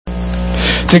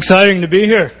It's exciting to be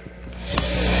here.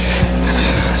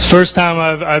 It's the first time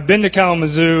I've been to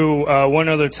Kalamazoo. One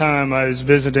other time I was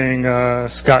visiting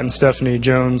Scott and Stephanie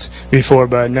Jones before,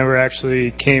 but I never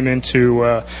actually came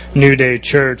into New Day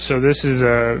Church, so this is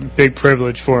a big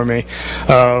privilege for me.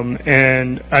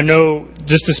 And I know,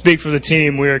 just to speak for the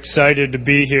team, we're excited to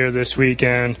be here this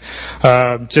weekend,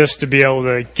 just to be able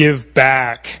to give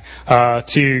back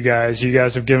to you guys. You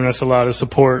guys have given us a lot of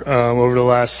support over the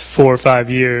last 4 or 5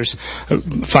 years,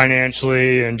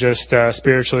 financially and just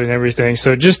spiritually and everything.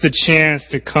 So just the chance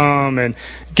to come and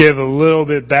give a little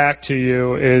bit back to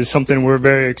you is something we're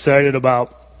very excited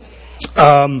about.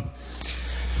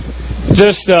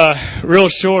 Just real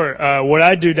short, what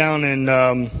I do down in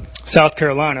South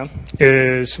Carolina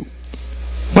is...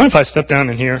 Mind if I step down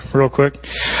in here real quick?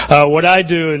 What I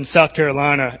do in South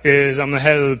Carolina is I'm the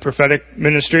head of the prophetic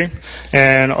ministry,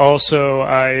 and also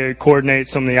I coordinate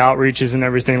some of the outreaches and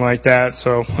everything like that.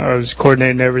 So I was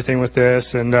coordinating everything with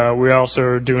this, and we also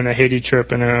are doing a Haiti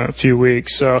trip in a few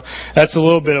weeks. So that's a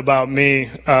little bit about me,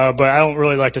 but I don't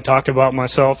really like to talk about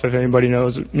myself. If anybody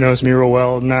knows me real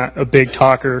well, I'm not a big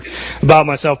talker about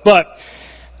myself, but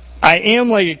I am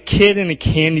like a kid in a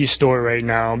candy store right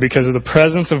now because of the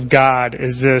presence of God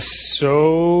is just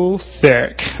so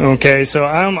thick. Okay, so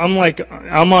I'm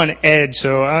on edge.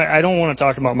 So I don't want to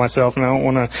talk about myself, and I don't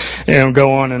want to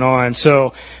go on and on.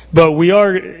 So, but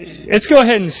let's go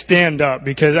ahead and stand up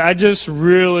because I just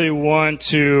really want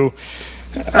to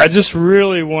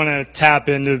tap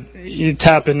into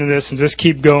this and just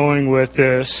keep going with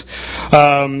this.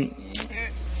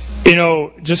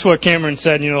 Just what Cameron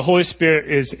said, the Holy Spirit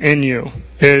is in you.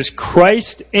 Is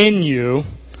Christ in you,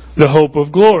 the hope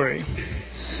of glory?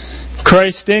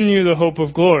 Christ in you, the hope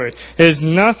of glory. There's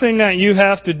nothing that you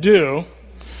have to do.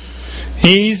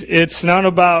 It's not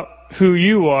about who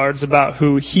you are, it's about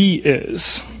who He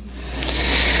is.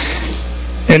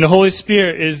 And the Holy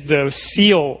Spirit is the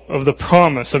seal of the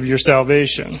promise of your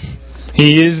salvation.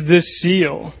 He is the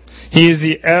seal. He is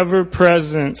the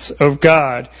ever-presence of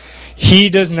God. He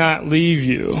does not leave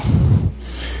you.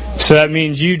 So that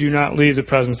means you do not leave the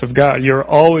presence of God. You're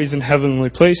always in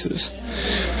heavenly places.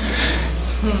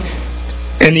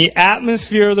 And the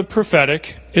atmosphere of the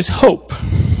prophetic is hope.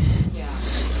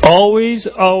 Always,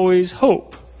 always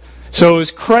hope. So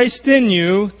is Christ in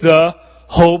you the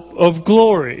hope of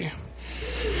glory?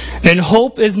 And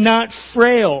hope is not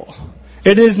frail.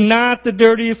 It is not the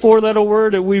dirty 4-letter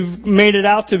word that we've made it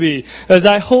out to be, as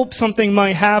I hope something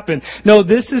might happen. No,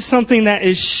 this is something that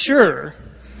is sure.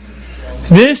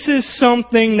 This is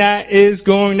something that is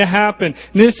going to happen.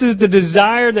 This is the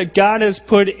desire that God has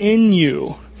put in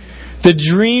you. The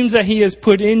dreams that He has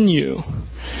put in you.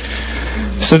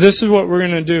 So this is what we're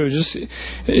going to do.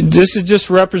 This is just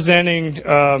representing,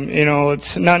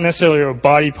 it's not necessarily a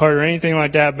body part or anything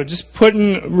like that, but just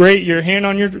rate your hand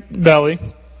on your belly.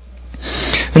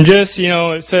 And just,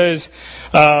 it says,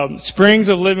 springs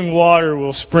of living water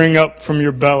will spring up from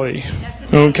your belly.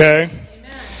 Okay?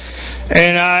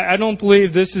 And I don't believe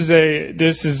I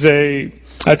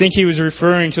think he was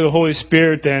referring to the Holy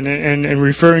Spirit then and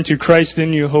referring to Christ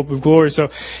in you, hope of glory. So,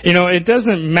 it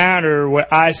doesn't matter what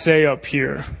I say up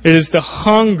here. It is the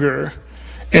hunger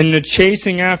and the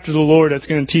chasing after the Lord that's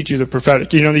going to teach you the prophetic.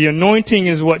 The anointing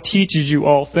is what teaches you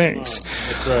all things.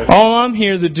 That's right. All I'm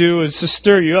here to do is to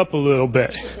stir you up a little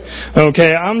bit.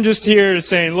 Okay? I'm just here to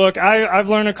say, look, I've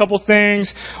learned a couple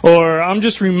things, or I'm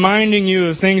just reminding you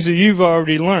of things that you've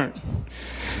already learned.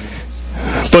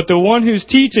 But the one who's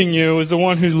teaching you is the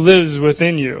one who lives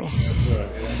within you.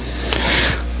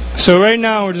 So right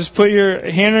now, just put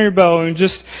your hand on your belly and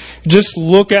just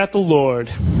look at the Lord.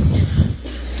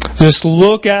 Just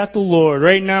look at the Lord.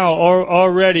 Right now,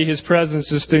 already His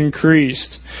presence is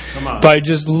increased. By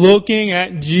just looking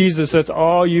at Jesus, that's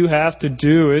all you have to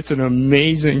do. It's an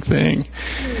amazing thing.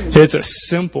 It's a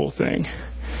simple thing.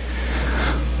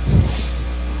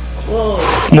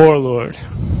 Whoa. More Lord.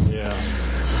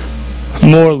 Yeah.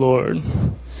 More Lord.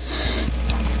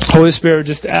 Holy Spirit,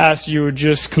 just ask you would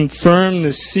just confirm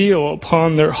the seal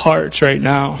upon their hearts right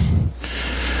now.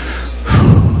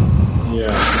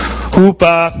 Yeah.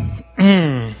 Upa.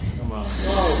 Come on.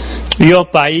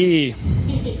 Yopai.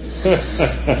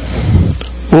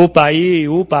 Upai,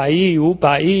 upai,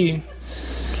 upai.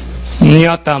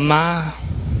 Nyatama.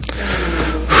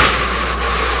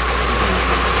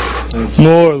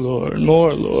 More Lord,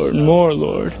 more Lord, more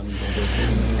Lord.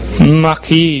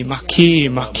 Maki, maki,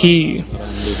 maki.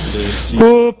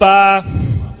 Upa.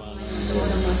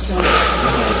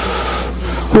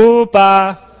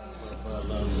 Upa.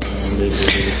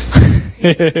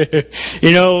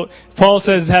 Paul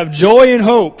says, have joy and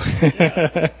hope.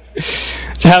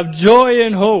 Have joy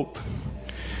and hope.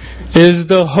 is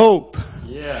the hope.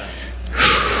 Yeah.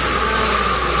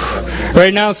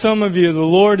 Right now, some of you, the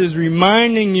Lord is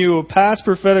reminding you of past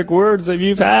prophetic words that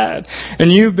you've had.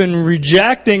 And you've been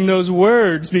rejecting those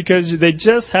words because they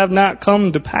just have not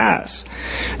come to pass.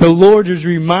 The Lord is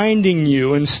reminding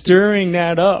you and stirring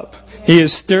that up. He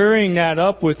is stirring that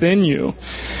up within you.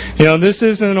 You know, this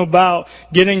isn't about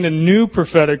getting the new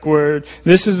prophetic word.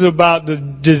 This is about the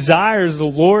desires the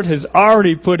Lord has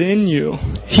already put in you.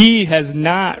 He has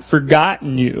not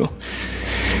forgotten you.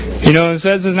 You know, it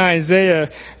says in Isaiah,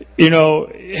 you know,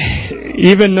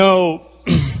 even though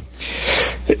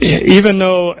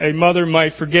a mother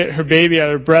might forget her baby at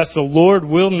her breast, the Lord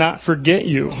will not forget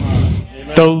you.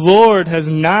 Amen. The Lord has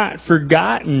not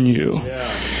forgotten you.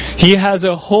 Yeah. He has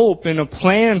a hope and a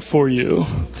plan for you.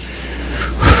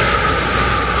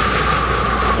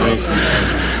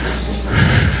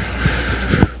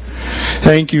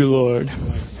 Thank you, Lord.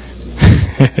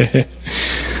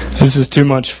 This is too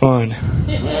much fun.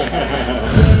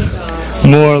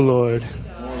 More, Lord.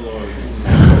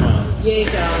 Yea,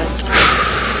 God.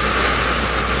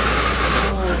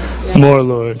 More,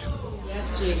 Lord.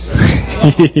 Yes, Jesus.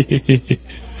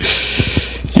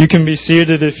 You can be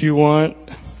seated if you want.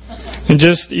 And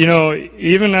just, you know,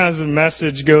 even as the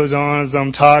message goes on, as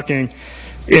I'm talking,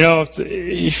 you know,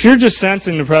 if you're just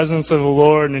sensing the presence of the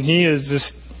Lord and He is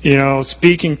just, you know,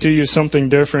 speaking to you something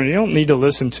different, you don't need to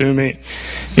listen to me.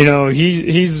 You know,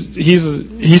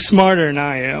 he's smarter than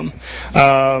I am,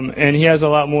 and He has a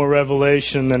lot more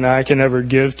revelation than I can ever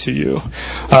give to you.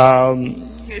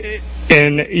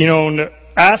 And you know, in the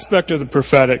aspect of the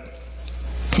prophetic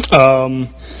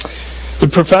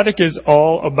is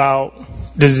all about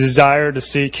the desire to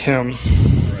seek Him.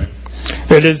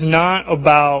 It is not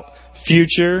about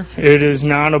future. It is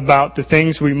not about the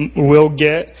things we will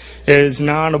get. It is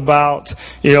not about,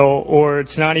 you know, or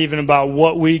it's not even about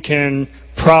what we can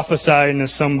prophesy into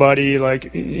somebody,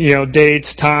 like, you know,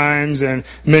 dates, times, and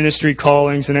ministry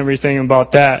callings and everything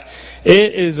about that.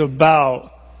 It is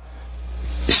about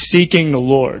seeking the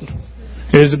Lord.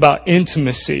 It is about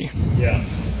intimacy. Yeah.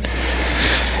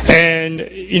 And,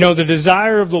 you know, the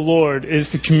desire of the Lord is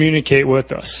to communicate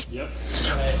with us. Yep.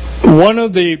 One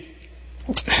of the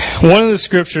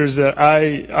scriptures that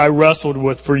I wrestled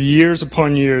with for years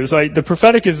upon years, like the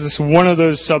prophetic is this one of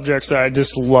those subjects that I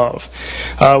just love.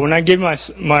 When I gave my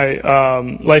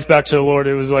life back to the Lord,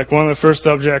 it was like one of the first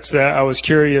subjects that I was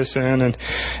curious in, and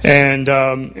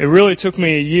it really took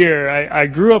me a year. I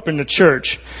grew up in the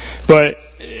church, but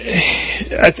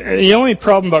the only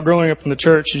problem about growing up in the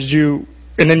church is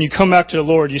and then you come back to the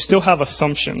Lord, you still have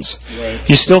assumptions. Right.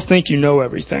 You still think you know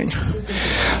everything.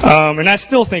 And I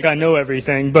still think I know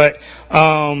everything, but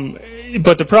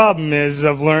the problem is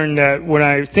I've learned that when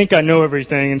I think I know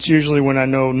everything, it's usually when I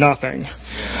know nothing.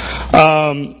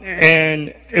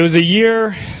 And it was a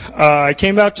year, I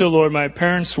came back to the Lord. My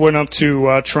parents went up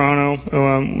to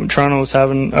Toronto. Toronto was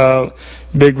having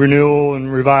big renewal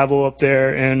and revival up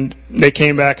there, and they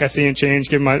came back, I see and change,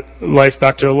 give my life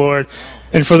back to the Lord.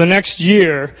 And for the next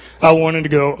year, I wanted to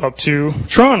go up to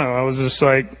Toronto. I was just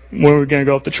like, when are we going to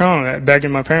go up to Toronto?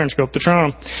 Begging my parents to go up to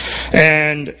Toronto.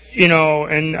 And, you know,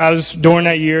 and I was, during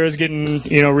that year, I was getting,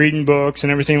 you know, reading books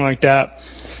and everything like that.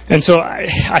 And so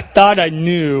I thought I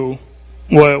knew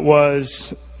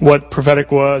what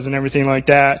prophetic was and everything like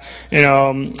that. You know,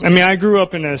 I mean, I grew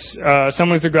up in this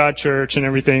Assemblies of God church and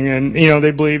everything, and, you know,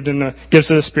 they believed in the gifts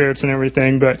of the spirits and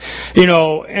everything, but, you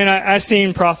know, and I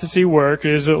seen prophecy work.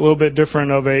 It is a little bit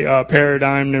different of a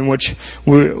paradigm than which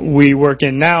we work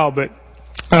in now, but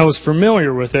I was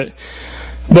familiar with it.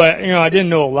 But, you know, I didn't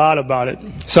know a lot about it.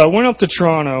 So I went up to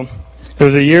Toronto. It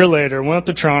was a year later. I went up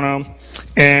to Toronto.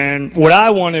 And what I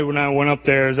wanted when I went up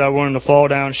there is I wanted to fall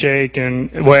down, shake, and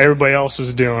what everybody else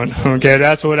was doing. Okay,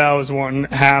 that's what I was wanting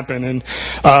to happen. And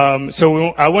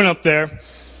I went up there,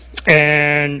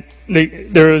 and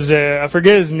there was I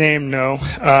forget his name now,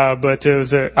 but there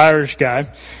was an Irish guy,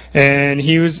 and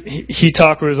he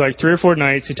talked. It was like 3 or 4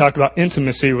 nights. He talked about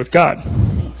intimacy with God.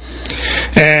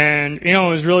 And, you know,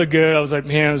 it was really good. I was like,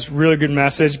 man, it was a really good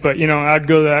message. But, you know, I'd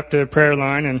go back to the prayer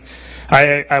line, and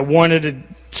I wanted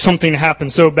something to happen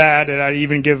so bad that I'd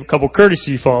even give a couple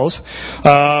courtesy falls,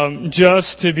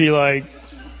 just to be like,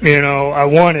 you know, I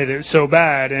wanted it so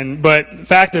bad. But the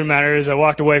fact of the matter is I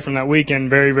walked away from that weekend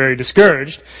very, very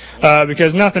discouraged,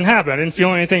 because nothing happened. I didn't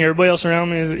feel anything. Everybody else around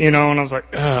me is, you know, and I was like,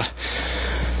 ugh.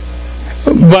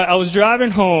 But I was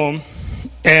driving home,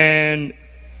 and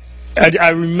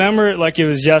I remember it like it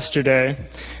was yesterday.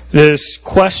 This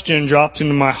question dropped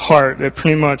into my heart that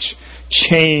pretty much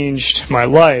changed my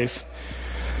life.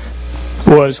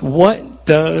 Was, what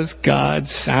does God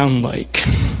sound like?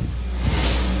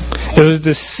 It was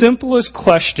the simplest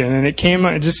question, and it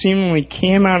just seemingly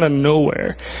came out of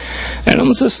nowhere. And I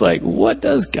was just like, what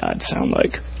does God sound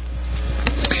like?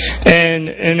 And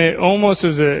it almost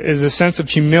is a sense of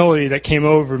humility that came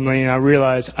over me, and I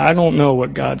realized I don't know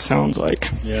what God sounds like.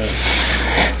 Yeah.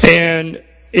 And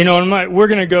we're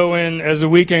going to go in as the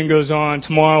weekend goes on.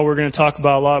 Tomorrow we're going to talk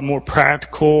about a lot more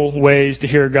practical ways to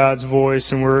hear God's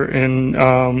voice, and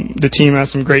the team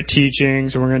has some great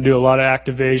teachings, and we're going to do a lot of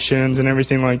activations and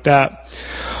everything like that.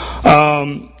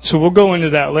 So we'll go into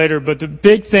that later. But the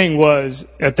big thing was,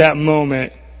 at that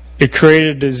moment, it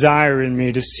created a desire in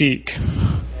me to seek.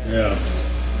 Yeah.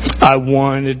 I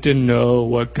wanted to know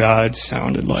what God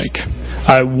sounded like.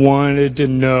 I wanted to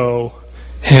know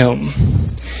Him.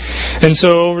 And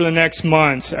so over the next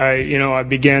months, I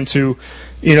began to,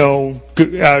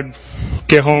 I'd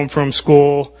get home from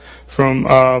school, from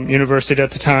university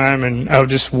at the time, and I would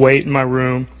just wait in my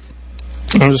room.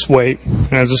 I would just wait,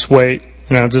 and I would just wait,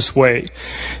 and I would just wait.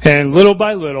 And little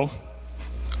by little,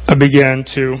 I began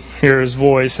to hear His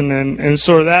voice, and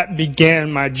so that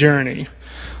began my journey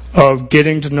of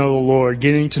getting to know the Lord,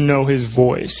 getting to know His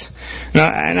voice.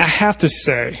 And I have to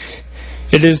say,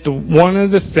 it is one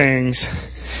of the things,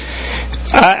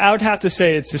 I would have to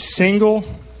say it's the single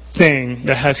thing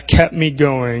that has kept me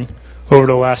going over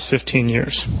the last 15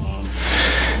 years.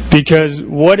 Because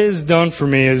what it's done for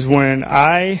me is when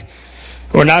I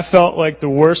felt like the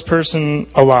worst person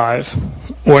alive,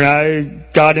 when I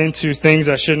got into things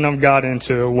I shouldn't have got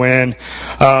into, when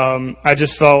I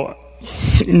just felt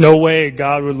no way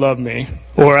God would love me,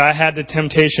 or I had the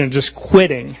temptation of just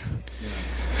quitting,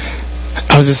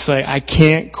 I was just like, I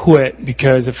can't quit,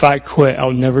 because if I quit,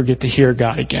 I'll never get to hear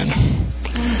God again.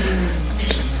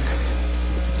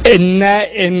 And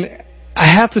I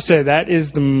have to say, that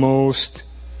is the most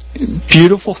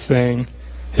beautiful thing,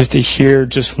 is to hear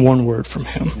just one word from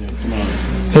Him.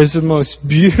 It's the most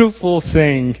beautiful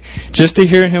thing, just to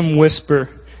hear Him whisper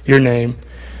your name,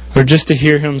 or just to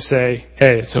hear Him say,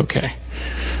 hey, it's okay.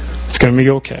 It's going to be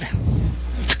okay.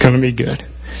 It's going to be good.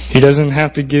 He doesn't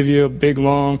have to give you a big,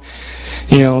 long,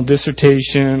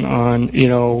 dissertation on,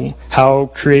 how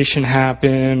creation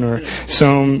happened, or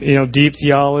some, deep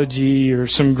theology, or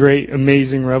some great,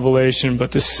 amazing revelation.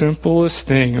 But the simplest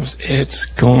thing is, it's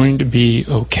going to be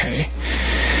okay.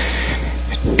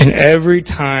 And every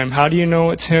time, how do you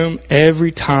know it's Him?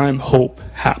 Every time hope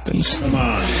happens. Come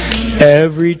on.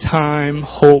 Every time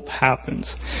hope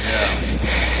happens.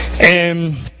 Yeah.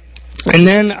 And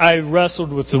then I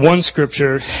wrestled with the one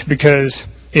scripture, because,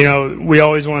 we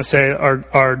always want to say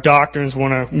our doctrines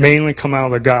want to mainly come out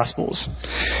of the Gospels.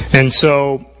 And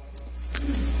so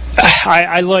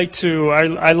I like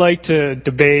to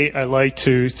debate, I like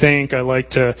to think, I like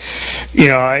to,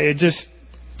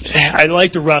 I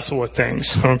like to wrestle with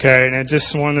things, okay? And it's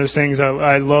just one of those things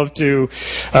I love to,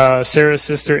 Sarah's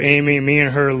sister Amy, me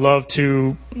and her love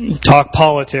to talk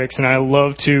politics, and I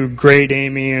love to grade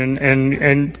Amy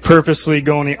and purposely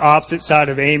go on the opposite side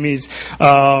of Amy's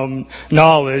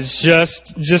knowledge,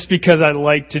 just because I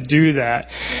like to do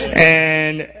that.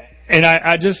 And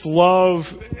I just love,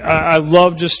 I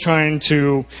love just trying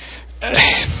to,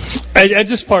 I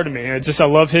just part of me. I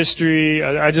love history.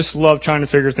 I just love trying to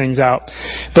figure things out.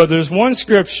 But there's one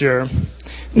scripture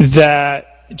that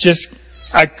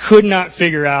I could not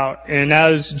figure out, and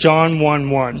that is John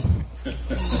 1:1.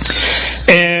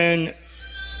 And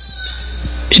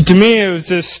to me, it was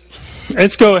just,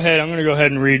 let's go ahead. I'm going to go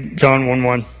ahead and read John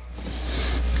 1:1.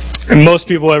 And most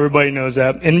people, everybody knows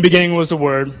that. In the beginning was the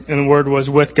Word, and the Word was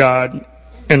with God,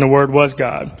 and the Word was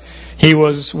God. He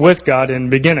was with God in the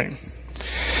beginning.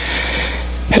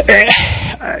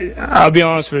 I'll be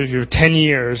honest with you, 10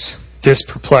 years, this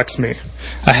perplexed me.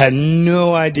 I had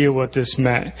no idea what this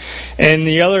meant. And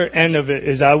the other end of it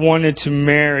is I wanted to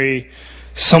marry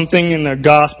something in the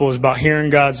Gospels about hearing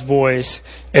God's voice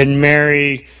and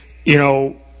marry,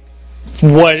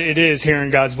 what it is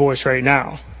hearing God's voice right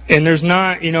now. And there's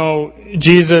not,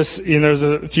 Jesus, there's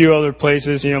a few other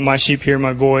places, my sheep hear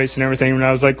my voice and everything. And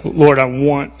I was like, Lord, I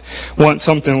want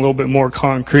something a little bit more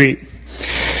concrete.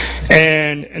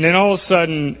 And then all of a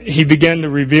sudden, He began to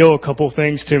reveal a couple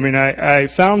things to me. And I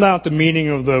found out the meaning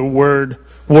of the word.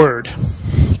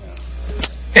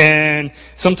 And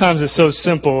sometimes it's so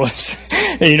simple,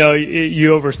 you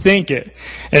overthink it.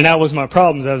 And that was my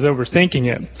problem, I was overthinking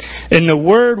it. And the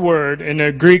word in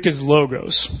the Greek is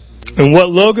logos. And what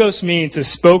logos means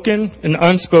is spoken and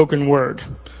unspoken word.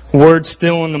 Word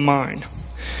still in the mind.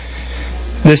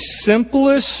 The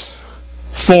simplest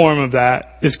form of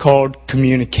that is called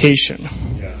communication.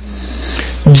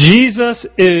 Yeah. Jesus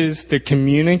is the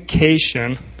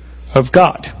communication of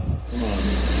God.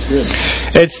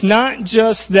 It's not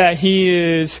just that He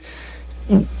is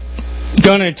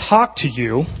going to talk to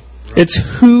you. It's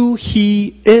who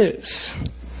He is.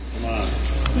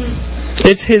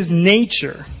 It's His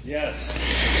nature. Yes.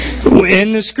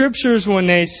 In the Scriptures, when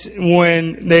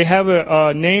they have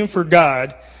a name for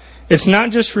God, it's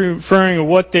not just referring to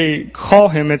what they call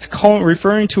Him. It's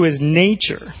referring to His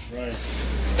nature. Right.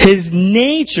 His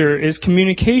nature is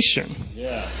communication.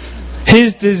 Yeah.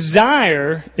 His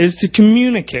desire is to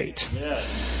communicate. Yes.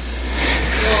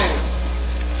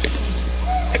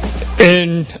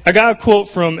 And I got a quote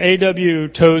from A.W.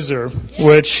 Tozer,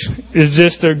 which is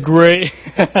just a great...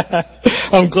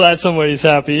 I'm glad somebody's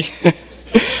happy.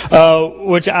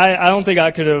 Which I don't think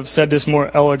I could have said this more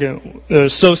elegant,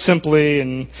 so simply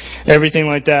and everything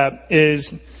like that,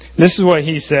 this is what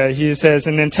he said. He says,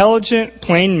 an intelligent,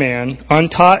 plain man,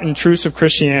 untaught in truths of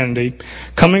Christianity,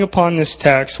 coming upon this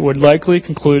text would likely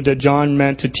conclude that John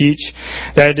meant to teach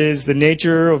that it is the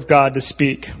nature of God to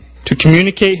speak, to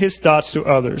communicate His thoughts to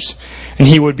others, and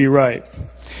he would be right.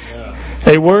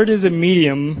 A word is a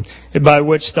medium by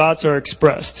which thoughts are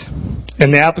expressed,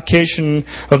 and the application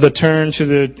of the term to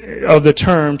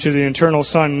the eternal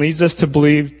Son leads us to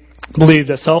believe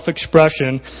that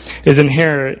self-expression is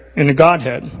inherent in the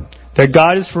Godhead, that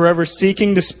God is forever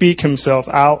seeking to speak Himself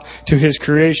out to His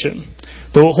creation.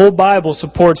 The whole Bible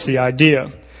supports the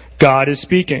idea. God is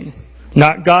speaking.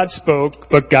 Not God spoke,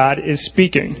 but God is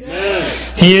speaking.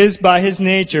 Yes. He is, by His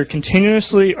nature,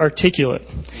 continuously articulate.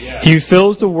 Yes. He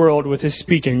fills the world with His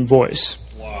speaking voice.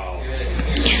 Wow.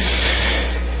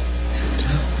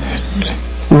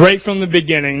 Right from the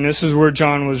beginning, this is where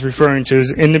John was referring to,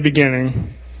 is in the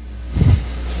beginning,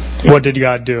 what did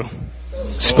God do?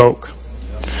 Spoke.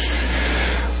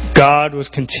 God was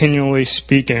continually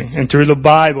speaking. And through the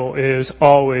Bible, it is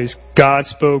always God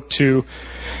spoke to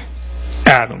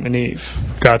Adam and Eve.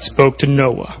 God spoke to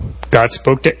Noah. God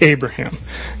spoke to Abraham.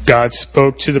 God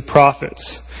spoke to the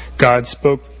prophets. God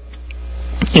spoke,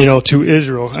 to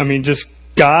Israel. I mean, just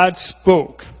God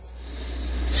spoke.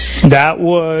 That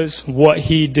was what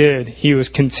He did. He was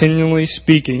continually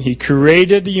speaking. He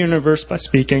created the universe by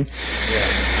speaking.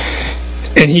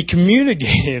 And He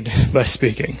communicated by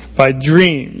speaking, by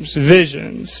dreams,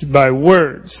 visions, by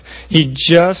words.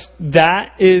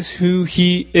 That is who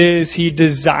He is. He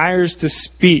desires to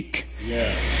speak.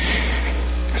 Yeah.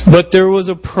 But there was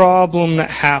a problem that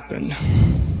happened.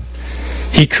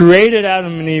 He created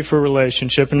Adam and Eve for a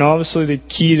relationship, and obviously the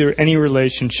key to any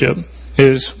relationship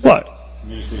is what?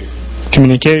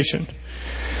 Communication.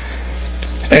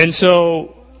 And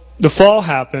so the fall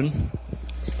happened.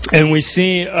 And we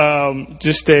see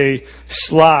just a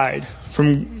slide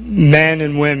from men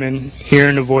and women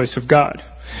hearing the voice of God.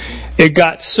 It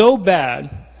got so bad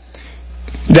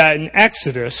that in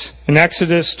Exodus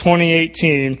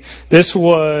 20:18, this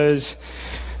was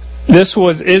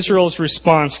Israel's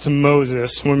response to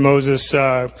Moses when Moses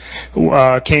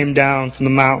came down from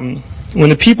the mountain. When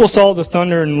the people saw the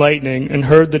thunder and lightning and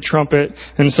heard the trumpet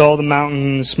and saw the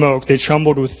mountain and the smoke, they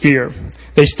trembled with fear.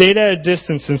 They stayed at a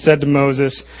distance and said to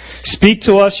Moses, "Speak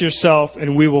to us yourself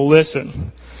and we will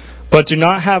listen. But do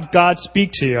not have God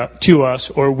speak to us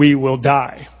or we will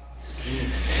die."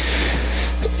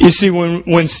 You see,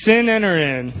 when sin entered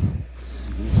in,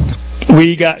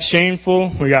 we got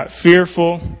shameful, we got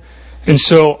fearful, and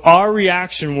so our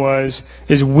reaction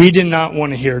is we did not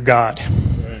want to hear God.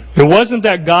 It wasn't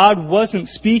that God wasn't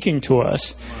speaking to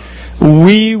us.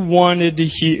 We wanted to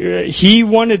hear. He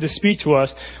wanted to speak to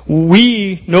us.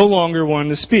 We no longer wanted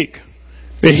to speak.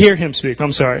 Hear Him speak.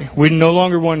 I'm sorry. We no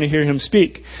longer wanted to hear Him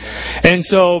speak. And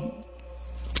so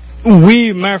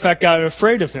we, matter of fact, got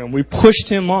afraid of Him. We pushed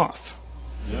Him off.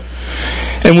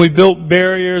 And we built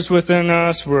barriers within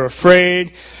us. We're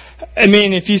afraid. I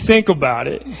mean, if you think about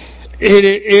it, it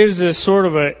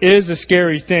is a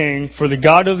scary thing for the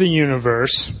God of the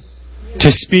universe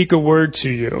to speak a word to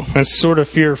you. That's sort of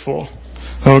fearful.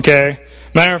 Okay?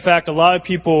 Matter of fact, a lot of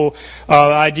people,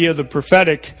 idea of the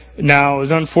prophetic now is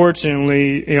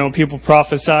unfortunately, people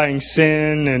prophesying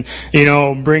sin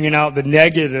and, bringing out the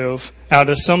negative out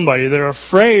of somebody. They're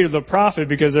afraid of the prophet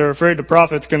because they're afraid the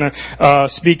prophet's going to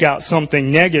speak out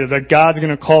something negative, that God's going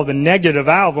to call the negative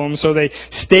out of them, so they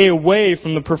stay away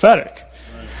from the prophetic.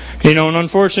 And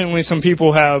unfortunately some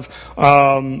people have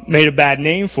made a bad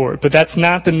name for it, but that's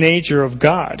not the nature of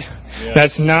God. Yeah.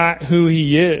 That's not who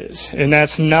He is, and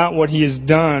that's not what He has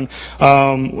done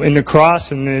in the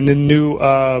cross and in the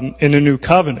new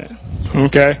covenant.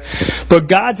 Okay, but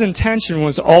God's intention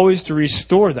was always to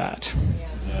restore that.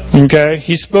 Okay,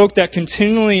 He spoke that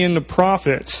continually in the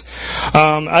prophets.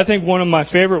 I think one of my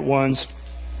favorite ones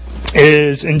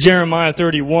is in Jeremiah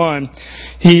 31.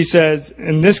 He says,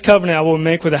 "In this covenant I will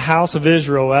make with the house of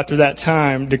Israel after that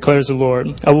time, declares the Lord.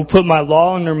 I will put my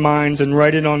law in their minds and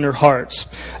write it on their hearts.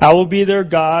 I will be their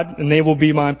God, and they will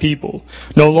be my people.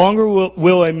 No longer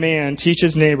will a man teach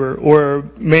his neighbor, or a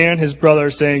man his brother,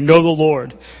 saying, 'Know the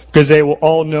Lord,' because they will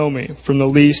all know me, from the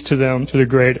least to them to the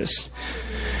greatest."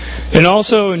 And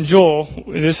also in Joel,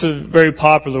 this is a very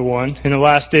popular one. "In the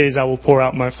last days I will pour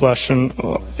out my flesh and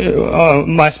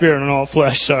my spirit on all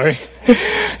flesh." Sorry,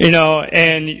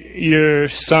 and your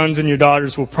sons and your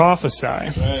daughters will prophesy.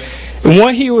 Right. And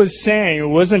what he was saying, it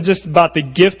wasn't just about the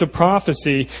gift of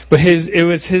prophecy, but it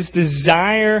was his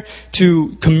desire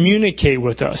to communicate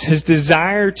with us, his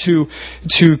desire to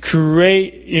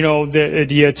create,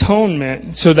 the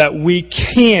atonement so that we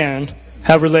can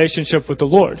have relationship with the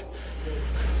Lord.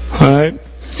 Alright?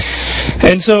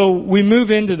 And so we move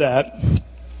into that.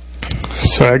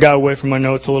 Sorry, I got away from my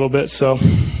notes a little bit, so.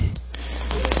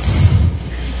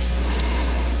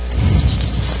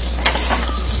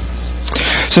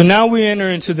 So now we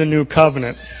enter into the new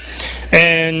covenant.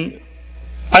 And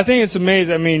I think it's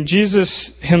amazing. I mean,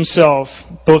 Jesus himself,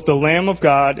 both the Lamb of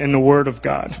God and the Word of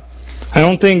God. I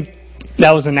don't think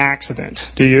that was an accident,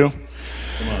 do you?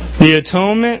 The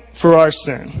atonement for our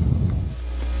sin.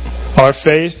 Our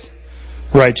faith,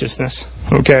 righteousness.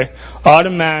 Okay?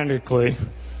 Automatically,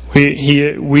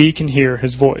 we can hear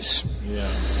His voice. Yeah.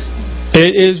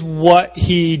 It is what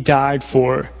He died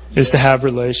for, is to have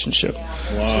relationship.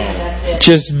 Wow.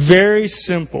 Just very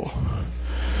simple.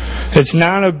 It's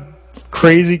not a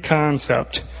crazy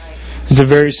concept. It's a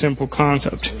very simple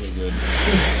concept. Really good.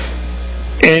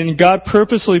 And God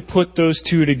purposely put those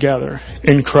two together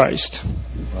in Christ.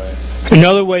 Right.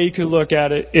 Another way you could look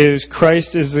at it is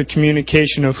Christ is the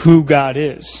communication of who God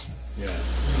is.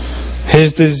 Yeah.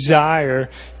 His desire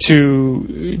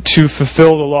to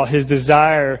fulfill the law, His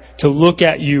desire to look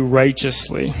at you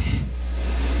righteously,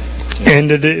 and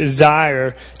the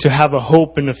desire to have a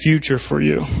hope in the future for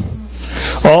you.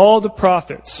 All the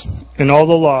prophets and all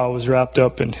the law was wrapped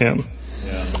up in Him.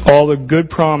 Yeah. All the good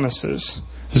promises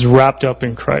is wrapped up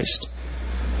in Christ.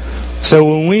 So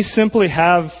when we simply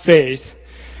have faith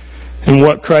in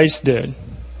what Christ did,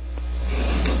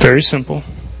 very simple,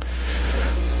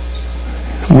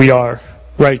 we are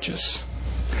righteous.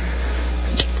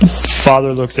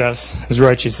 Father looks at us as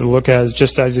righteous, to look at us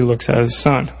just as He looks at His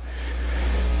Son.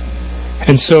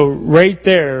 And so right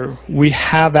there, we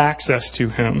have access to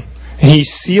Him. And He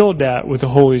sealed that with the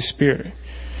Holy Spirit.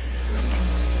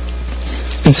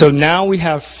 And so now we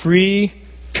have free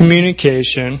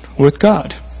communication with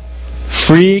God.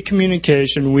 Free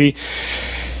communication.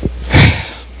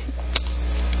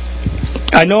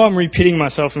 I know I'm repeating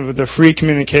myself with the free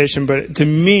communication, but to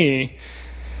me,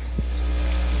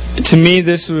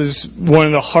 this was one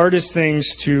of the hardest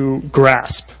things to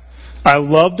grasp. I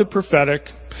love the prophetic,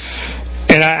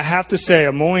 and I have to say,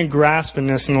 I'm only grasping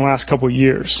this in the last couple of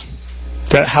years,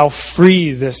 that how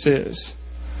free this is.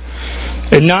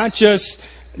 And not just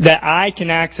that I can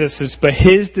access this, but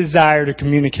His desire to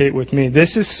communicate with me.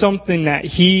 This is something that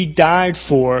He died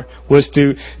for, was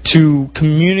to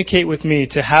communicate with me,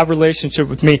 to have a relationship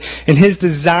with me, and His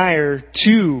desire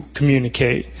to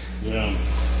communicate. Yeah.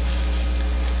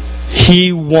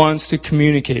 He wants to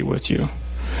communicate with you.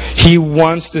 He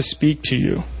wants to speak to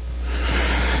you.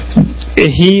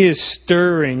 He is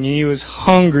stirring. He was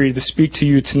hungry to speak to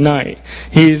you tonight.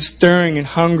 He is stirring and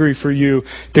hungry for you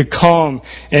to come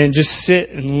and just sit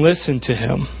and listen to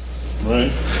Him.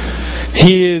 Right.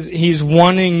 He's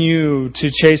wanting you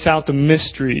to chase out the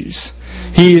mysteries.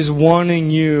 He is wanting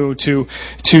you to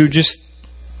just,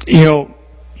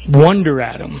 wonder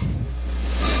at Him.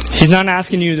 He's not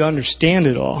asking you to understand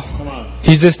it all. Come on.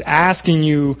 He's just asking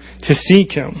you to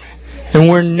seek Him. And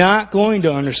we're not going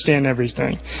to understand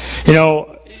everything.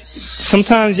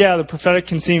 Sometimes, the prophetic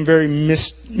can seem very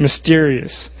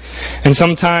mysterious. And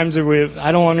sometimes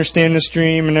I don't understand this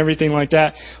dream and everything like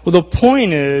that. Well, the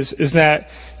point is that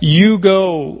you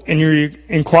go and you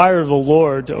inquire of the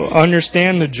Lord to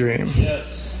understand the dream. Yes.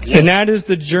 Yes. And that is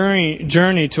the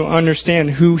journey to understand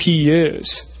who He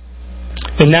is.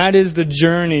 And that is the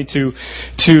journey to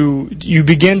you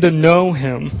begin to know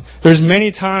Him. There's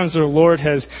many times the Lord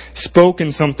has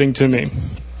spoken something to me.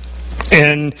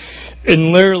 And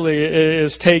literally it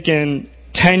has taken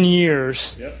 10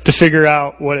 years to figure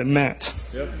out what it meant.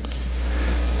 Yep.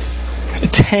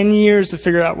 10 years to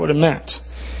figure out what it meant.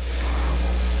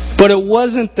 But it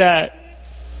wasn't that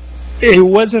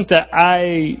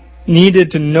I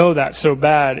needed to know that so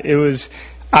bad. It was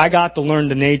I got to learn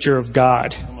the nature of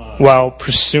God while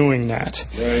pursuing that.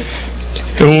 Right.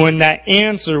 And when that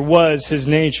answer was His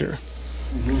nature.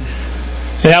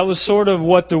 Mm-hmm. That was sort of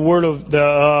what the word of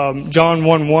the John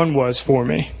 1:1 was for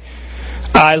me.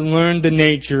 I learned the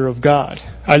nature of God.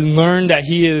 I learned that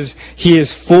He is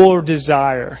full of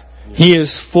desire. He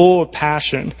is full of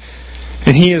passion.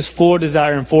 And He is full of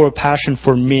desire and full of passion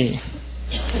for me.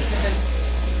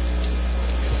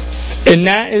 And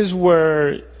that is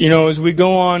where, as we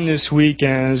go on this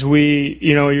weekend, as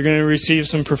you're going to receive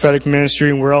some prophetic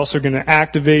ministry, and we're also going to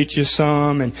activate you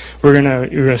some, and we're going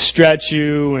to stretch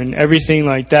you and everything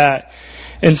like that.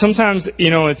 And sometimes,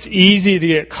 it's easy to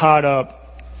get caught up.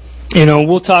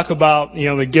 We'll talk about,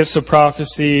 the gifts of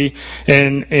prophecy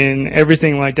and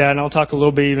everything like that. And I'll talk a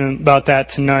little bit even about that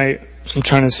tonight. I'm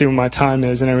trying to see what my time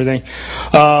is and everything.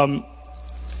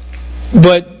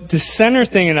 But the center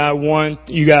thing that I want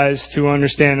you guys to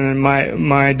understand, and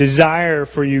my desire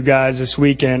for you guys this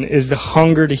weekend, is the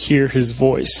hunger to hear His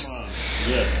voice.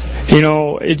 Yes.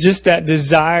 It's just that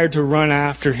desire to run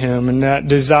after Him, and that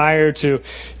desire to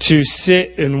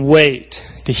sit and wait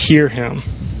to hear Him.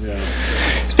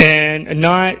 Yeah. And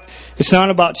it's not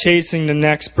about chasing the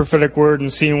next prophetic word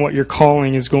and seeing what your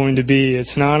calling is going to be.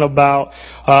 It's not about,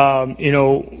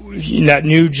 that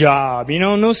new job.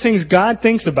 And those things, God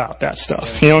thinks about that stuff.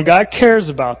 God cares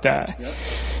about that. Yep.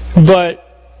 But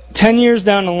 10 years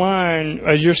down the line,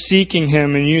 as you're seeking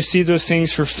Him and you see those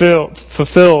things fulfilled,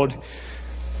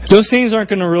 those things aren't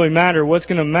going to really matter. What's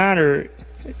going to matter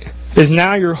is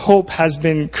now your hope has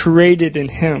been created in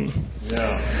Him.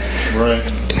 Yeah, right.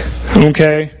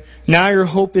 Okay? Now your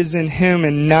hope is in Him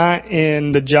and not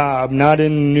in the job, not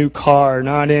in the new car,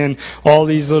 not in all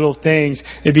these little things.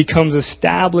 It becomes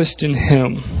established in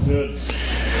Him. Good.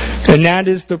 And that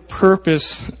is the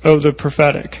purpose of the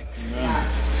prophetic.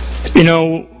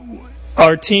 Amen.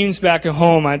 Our teams back at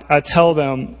home, I tell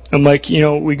them, I'm like,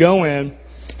 we go in.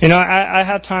 I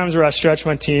have times where I stretch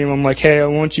my team. I'm like, hey, I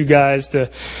want you guys to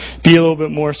be a little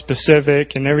bit more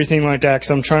specific and everything like that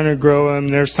because I'm trying to grow them.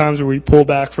 There's times where we pull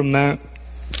back from that.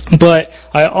 But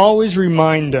I always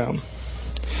remind them,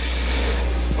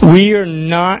 we are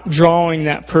not drawing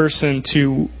that person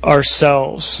to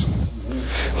ourselves.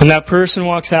 When that person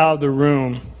walks out of the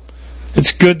room,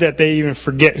 it's good that they even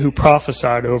forget who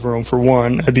prophesied over them, for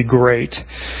one. That'd be great.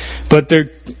 But the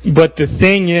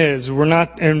thing is, we're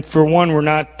not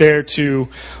there to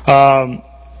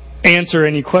answer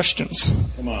any questions.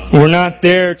 Come on. We're not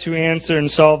there to answer and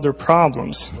solve their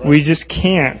problems. Right. We just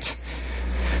can't.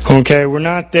 Okay, we're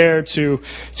not there to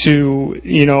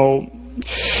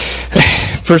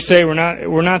per se.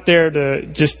 We're not there to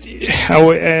just.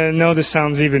 I know this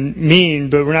sounds even mean,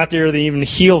 but we're not there to even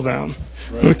heal them.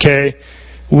 Right. Okay,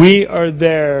 we are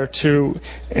there to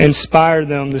inspire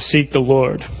them to seek the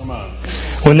Lord. Come on.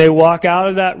 When they walk out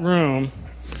of that room,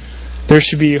 there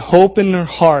should be hope in their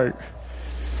heart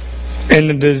and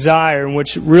the desire,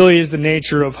 which really is the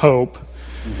nature of hope,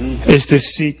 is to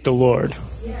seek the Lord.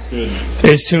 Good.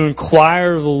 Is to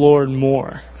inquire of the Lord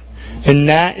more. And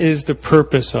that is the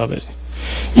purpose of it.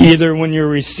 Either when you're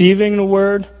receiving the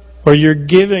word or you're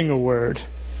giving a word,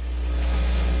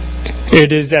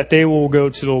 it is that they will go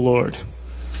to the Lord.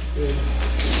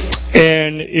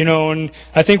 And, and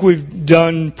I think we've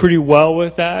done pretty well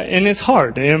with that. And it's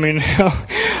hard. I mean, I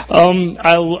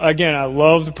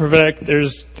love the prophetic.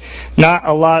 There's not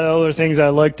a lot of other things I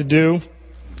like to do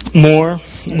more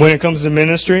when it comes to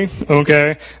ministry.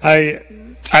 Okay,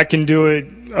 I can do it.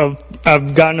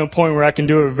 I've gotten to a point where I can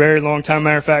do it a very long time.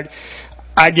 Matter of fact,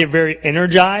 I get very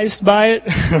energized by it.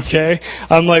 Okay,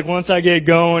 I'm like, once I get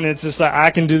going, it's just like I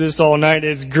can do this all night.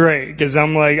 It's great because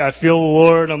I'm like, I feel the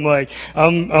Lord. I'm like,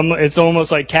 it's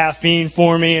almost like caffeine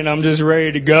for me, and I'm just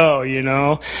ready to go.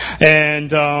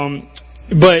 And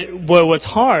but what's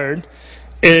hard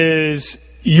is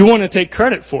you want to take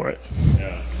credit for it.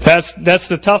 Yeah. That's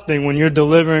the tough thing when you're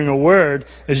delivering a word,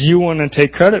 is you want to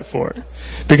take credit for it.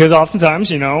 Because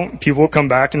oftentimes, people will come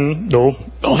back and they'll,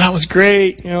 oh, that was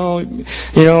great,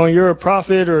 you're a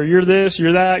prophet, or you're this,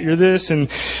 you're that, you're this, and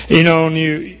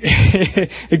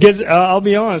it gets, I'll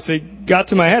be honest, it got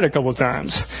to my head a couple of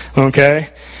times, okay?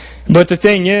 But the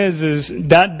thing is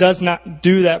that does not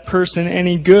do that person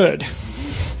any good.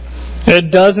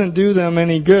 It doesn't do them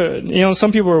any good.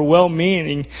 Some people are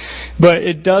well-meaning, but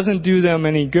it doesn't do them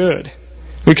any good.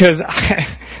 Because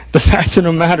the fact of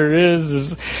the matter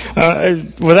is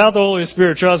without the Holy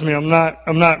Spirit, trust me, I'm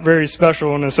not very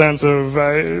special in the sense of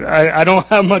I don't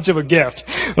have much of a gift.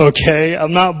 Okay,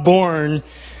 I'm not born.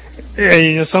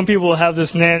 Some people have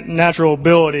this natural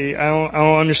ability. I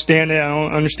don't understand it. I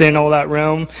don't understand all that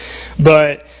realm,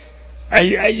 but.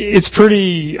 It's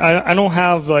pretty. I don't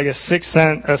have like a sixth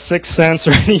sense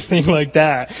or anything like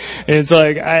that. It's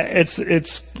like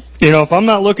if I'm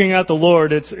not looking at the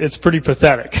Lord, it's pretty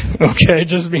pathetic. Okay,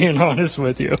 just being honest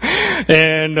with you,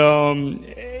 and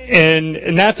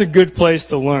that's a good place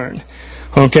to learn.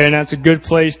 Okay, and that's a good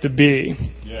place to be.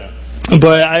 Yeah.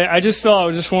 But I just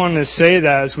felt I just wanted to say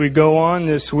that as we go on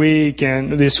this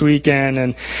weekend, and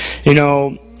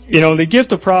the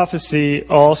gift of prophecy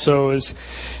also is,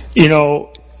 in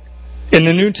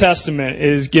the New Testament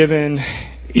is given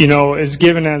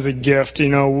as a gift.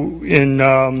 In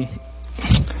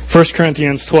 1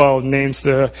 Corinthians 12 names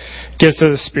the gifts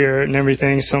of the Spirit and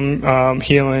everything, some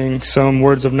healing, some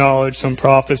words of knowledge, some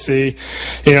prophecy,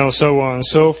 so on and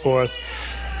so forth.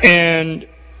 And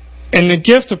the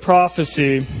gift of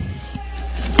prophecy,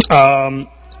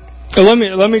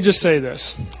 let me just say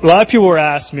this. A lot of people were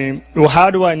asking me, well, how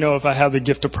do I know if I have the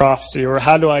gift of prophecy, or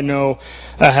how do I know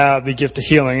I have the gift of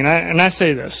healing? And I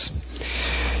say this: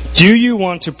 do you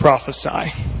want to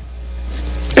prophesy?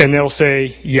 And they'll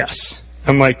say yes.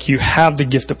 I'm like, you have the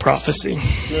gift of prophecy.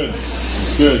 Good.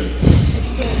 It's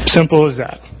good. Simple as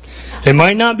that. It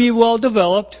might not be well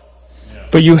developed,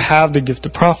 but you have the gift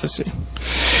of prophecy.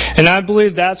 And I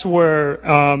believe that's where,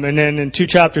 and then in 2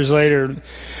 chapters later,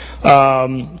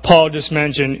 Paul just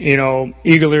mentioned,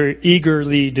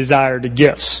 eagerly desire the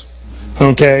gifts.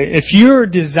 Okay? If you're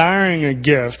desiring a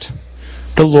gift,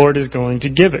 the Lord is going to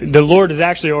give it. The Lord has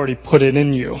actually already put it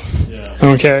in you.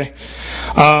 Yeah. Okay?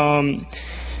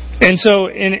 And so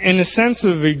in the sense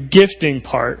of the gifting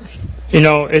part,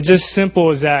 it's just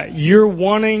simple as that. You're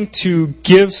wanting to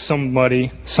give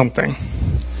somebody something.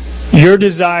 Your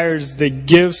desire is to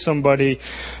give somebody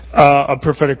a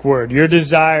prophetic word. Your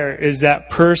desire is that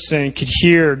person could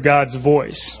hear God's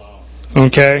voice.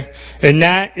 Okay? And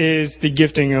that is the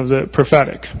gifting of the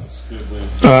prophetic.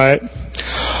 Alright?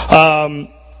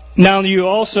 Now you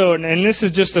also, and this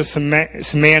is just a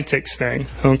semantics thing,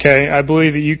 okay? I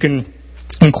believe that you can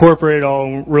incorporate it all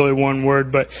in really one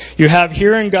word, but you have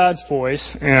hearing God's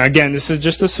voice, and again, this is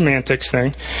just a semantics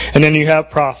thing, and then you have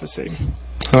prophecy.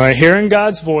 Alright, hearing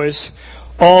God's voice,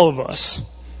 all of us,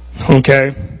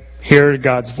 okay, hear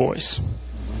God's voice.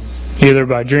 Either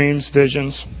by dreams,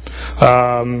 visions,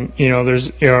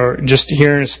 there's, just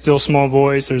hearing a still small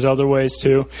voice, there's other ways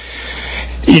too.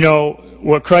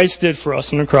 What Christ did for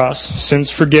us on the cross,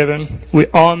 sins forgiven, we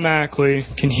automatically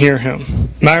can hear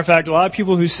Him. Matter of fact, a lot of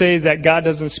people who say that God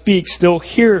doesn't speak still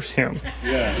hear Him.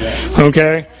 Yeah.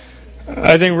 Okay?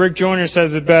 I think Rick Joyner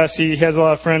says it best. He has a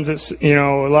lot of friends that,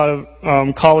 a lot of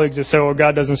colleagues that say, well,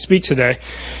 God doesn't speak today.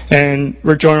 And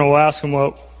Rick Joyner will ask him,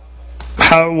 well,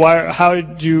 how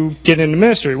did you get into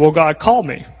ministry? Well, God called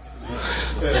me.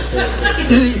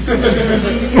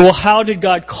 Well, how did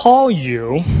God call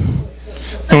you?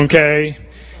 Okay,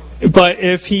 but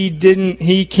if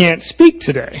He can't speak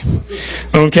today.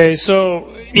 Okay,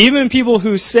 so even people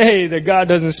who say that God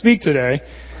doesn't speak today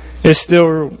is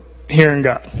still hearing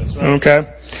God. Okay,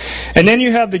 and then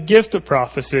you have the gift of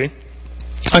prophecy.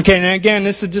 Okay, and again,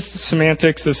 this is just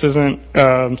semantics. This isn't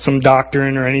some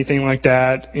doctrine or anything like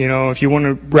that. If you want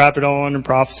to wrap it all under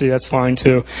prophecy, that's fine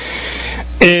too.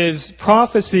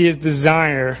 Prophecy is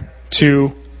desire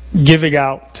to give it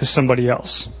out to somebody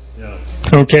else.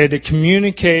 Okay, to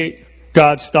communicate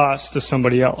God's thoughts to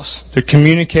somebody else. To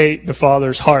communicate the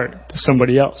Father's heart to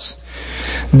somebody else.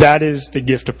 That is the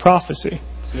gift of prophecy.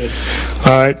 Good.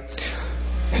 Alright.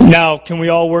 Now, can we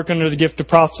all work under the gift of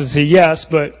prophecy? Yes,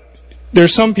 but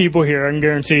there's some people here, I can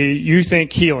guarantee you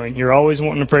think healing. You're always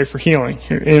wanting to pray for healing.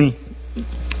 And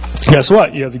guess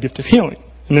what? You have the gift of healing.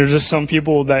 And there's just some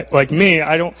people that, like me,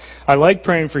 I like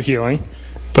praying for healing,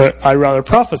 but I'd rather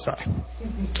prophesy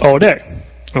all day.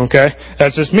 Okay?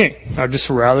 That's just me. I'd just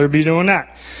rather be doing that.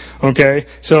 Okay?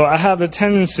 So I have a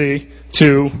tendency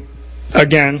to,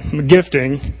 again,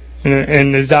 gifting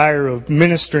and desire of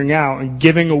ministering out and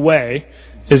giving away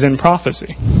is in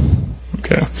prophecy.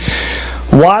 Okay?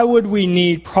 Why would we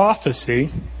need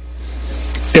prophecy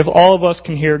if all of us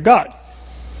can hear God?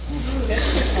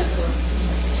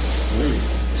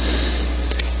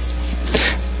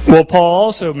 Well, Paul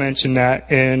also mentioned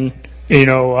that in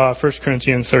 1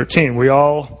 Corinthians 13. We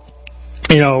all,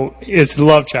 it's the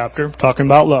love chapter, talking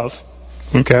about love.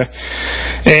 Okay?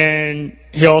 And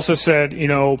he also said,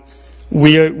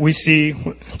 we see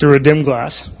through a dim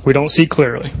glass. We don't see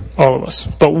clearly, all of us.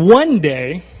 But one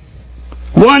day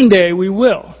we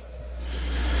will.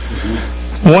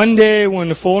 One day when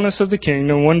the fullness of the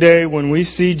kingdom, one day when we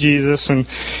see Jesus, and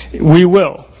we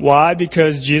will. Why?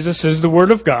 Because Jesus is the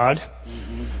Word of God.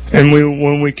 And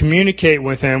when we communicate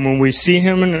with Him, when we see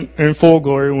Him in full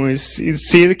glory, when we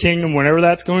see the kingdom, whenever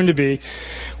that's going to be,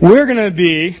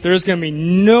 there's going to be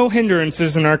no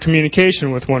hindrances in our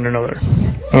communication with one another.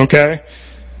 Okay?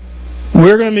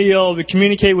 we're going to be able to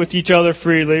communicate with each other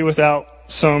freely without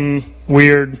some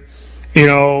weird,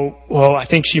 well, I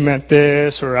think she meant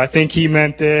this, or I think he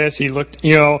meant this. He looked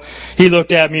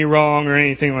at me wrong, or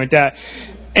anything like that.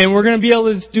 And we're going to be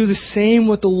able to do the same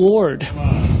with the Lord.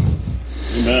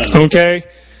 Amen. Okay?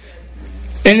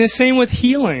 And the same with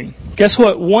healing. Guess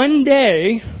what? One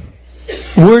day,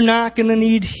 we're not going to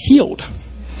need healed.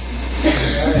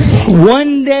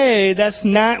 One day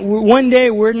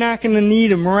we're not going to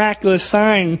need a miraculous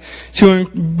sign to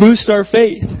boost our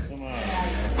faith.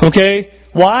 Okay?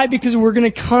 Why? Because we're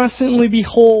going to constantly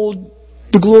behold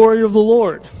the glory of the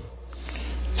Lord.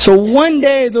 So one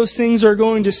day those things are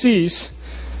going to cease,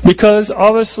 because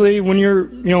obviously when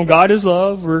God is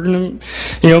love, we're going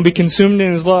to, be consumed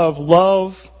in His love.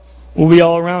 Love will be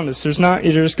all around us. There's going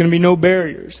to be no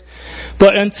barriers.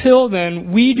 But until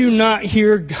then, we do not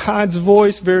hear God's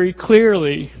voice very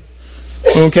clearly.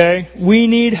 Okay? We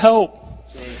need help.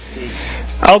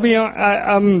 I'll be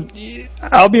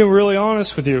really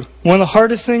honest with you. One of the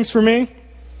hardest things for me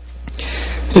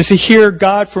is to hear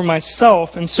God for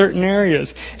myself in certain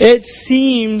areas. It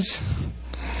seems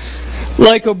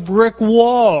like a brick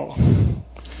wall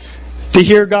to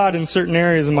hear God in certain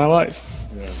areas of my life.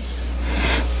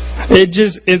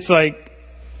 It's like,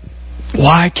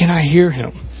 why can't I hear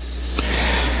Him?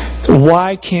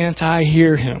 Why can't I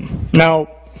hear Him? Now,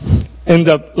 ends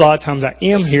up a lot of times I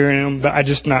am hearing Him, but I'm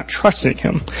just not trusting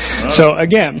Him. So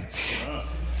again,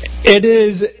 it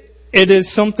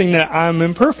is something that I'm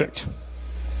imperfect.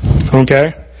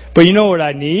 Okay? But you know what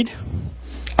I need?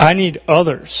 I need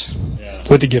others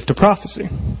with the gift of prophecy.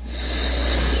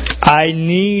 I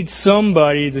need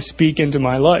somebody to speak into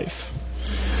my life.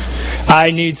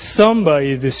 I need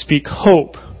somebody to speak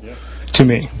hope to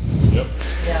me.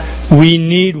 We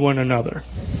need one another.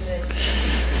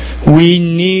 We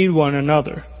need one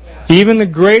another. Even the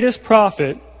greatest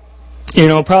prophet,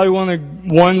 probably one of the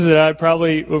ones that I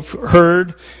probably have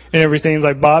heard and everything,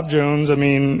 like Bob Jones. I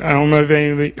don't know if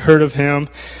anybody heard of him.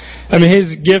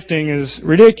 His gifting is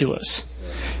ridiculous.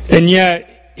 And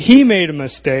yet, he made a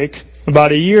mistake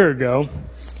about a year ago.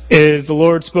 The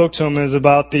Lord spoke to him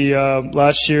about the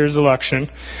last year's election.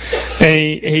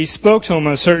 And he spoke to him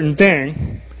a certain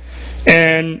thing.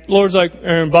 And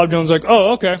Bob Jones was like,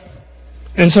 oh, okay.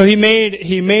 And so he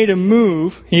made a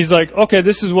move. He's like, okay,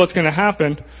 this is what's going to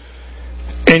happen.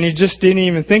 And he just didn't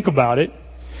even think about it.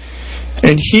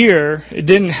 And here, it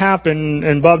didn't happen.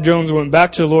 And Bob Jones went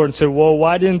back to the Lord and said, well,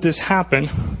 why didn't this happen?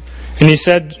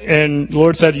 And the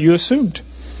Lord said, you assumed.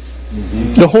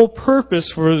 Mm-hmm. The whole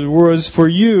purpose was for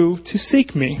you to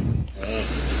seek me.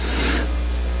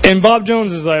 And Bob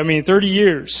Jones is 30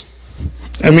 years.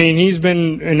 He's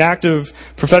been an active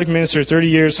prophetic minister 30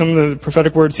 years. Some of the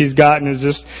prophetic words he's gotten is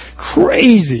just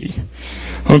crazy.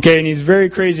 Okay, and he's very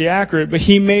crazy accurate, but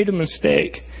he made a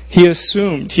mistake. He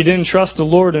assumed. He didn't trust the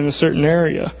Lord in a certain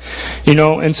area.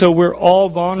 And so we're all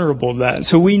vulnerable to that.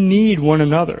 So we need one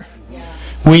another.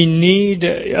 We need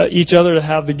each other to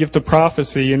have the gift of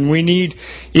prophecy, and we need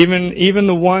even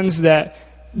the ones that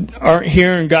aren't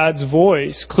hearing God's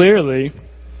voice clearly.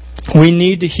 We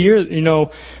need to hear,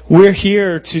 we're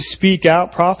here to speak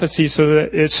out prophecy so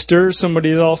that it stirs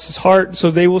somebody else's heart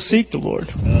so they will seek the Lord.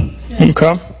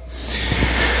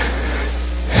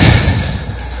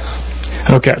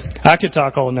 Okay. I could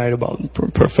talk all night about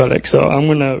prophetic, so I'm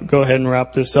going to go ahead and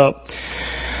wrap this up.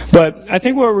 But I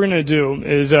think what we're going to do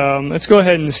is, let's go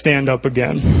ahead and stand up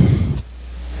again.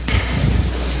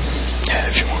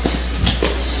 If you want.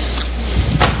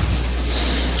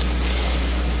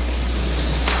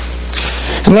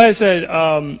 And like I said,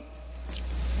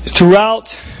 throughout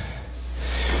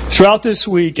this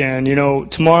weekend,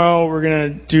 tomorrow we're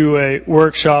going to do a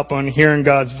workshop on hearing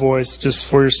God's voice just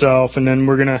for yourself, and then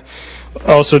we're going to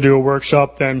also do a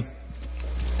workshop then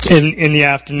in the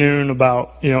afternoon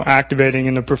about, activating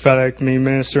in the prophetic, me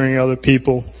ministering to other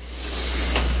people.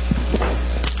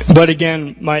 But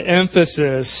again, my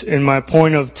emphasis and my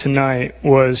point of tonight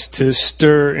was to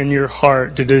stir in your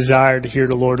heart the desire to hear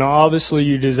the Lord. Now, obviously,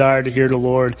 you desire to hear the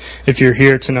Lord if you're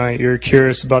here tonight. You're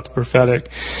curious about the prophetic.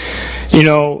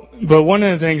 But one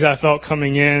of the things I felt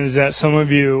coming in is that some of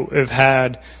you have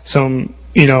had some,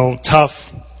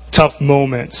 tough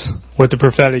moments with the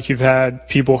prophetic. You've had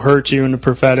people hurt you in the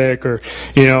prophetic, or,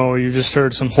 you just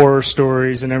heard some horror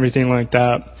stories and everything like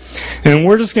that. And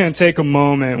we're just going to take a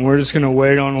moment, and we're just going to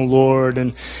wait on the Lord,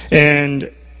 and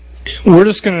we're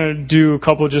just going to do a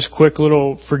couple of just quick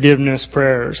little forgiveness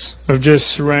prayers of just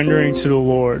surrendering to the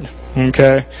Lord.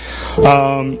 Okay?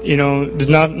 There's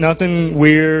nothing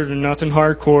weird and nothing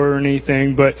hardcore or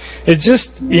anything, but it's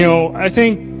just, I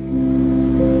think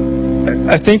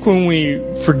I think when we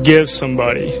forgive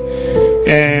somebody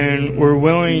and we're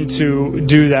willing to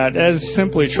do that, that is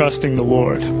simply trusting the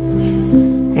Lord.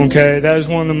 Okay, that is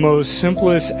one of the most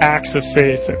simplest acts of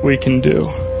faith that we can do.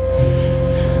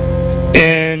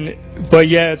 But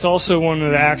yeah, it's also one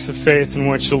of the acts of faith in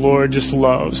which the Lord just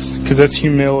loves, because that's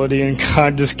humility, and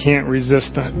God just can't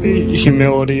resist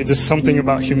humility. Just something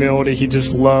about humility He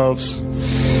just loves.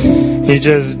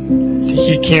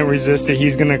 He can't resist it.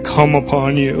 He's going to come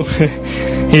upon you.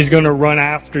 He's going to run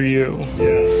after you.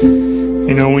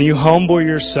 You know, when you humble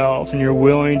yourself and you're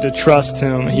willing to trust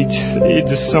Him, He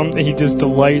just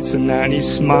delights in that. And He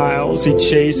smiles. He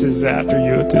chases after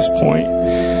you at this point.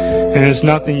 And there's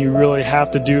nothing you really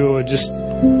have to do. Just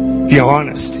be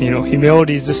honest. You know,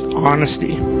 humility is just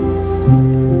honesty.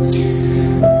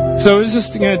 So it's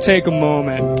just going to take a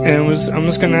moment, and I'm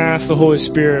just going to ask the Holy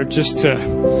Spirit just to,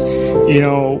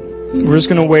 we're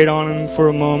just going to wait on Him for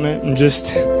a moment, and just,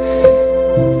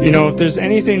 if there's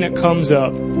anything that comes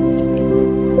up,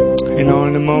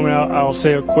 in a moment I'll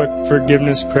say a quick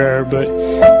forgiveness prayer, but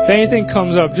if anything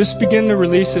comes up, just begin to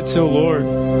release it to the Lord.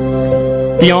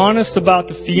 Be honest about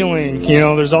the feeling.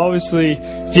 There's obviously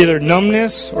either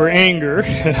numbness or anger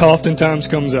that oftentimes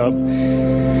comes up.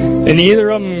 And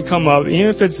either of them come up, even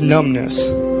if it's numbness.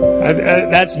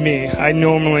 That's me. I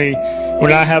normally,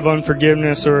 when I have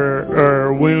unforgiveness or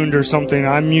a wound or something,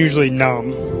 I'm usually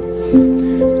numb.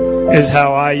 Is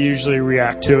how I usually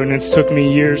react to it. And it's took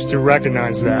me years to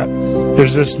recognize that.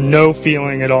 There's just no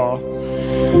feeling at all.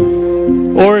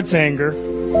 Or it's anger.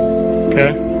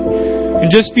 Okay?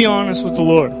 And just be honest with the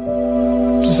Lord.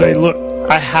 Just say, look,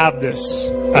 I have this.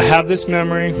 I have this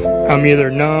memory. I'm either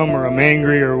numb or I'm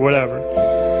angry or whatever.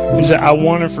 And say, I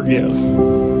want to forgive.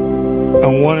 I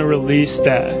want to release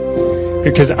that.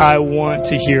 Because I want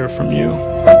to hear from you.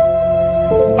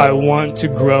 I want to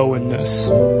grow in this.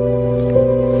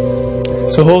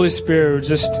 So Holy Spirit,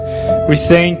 we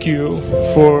thank you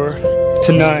for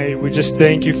tonight. We just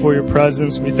thank you for your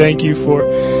presence. We thank you for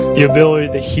the ability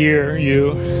to hear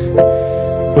you.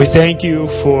 We thank you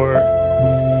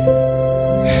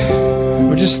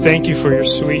we just thank you for your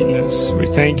sweetness. We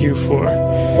thank you for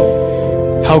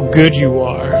how good you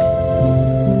are.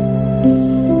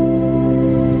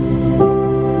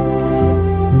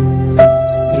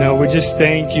 We just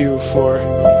thank you for,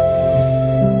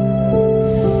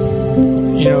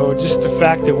 just the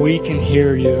fact that we can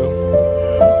hear you.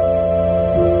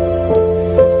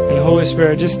 And Holy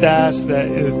Spirit, I just ask that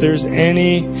if there are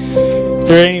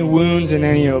any wounds in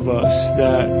any of us,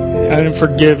 that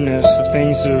unforgiveness of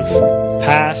things that have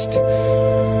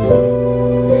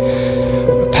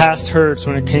past hurts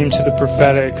when it came to the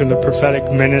prophetic and the prophetic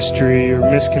ministry or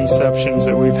misconceptions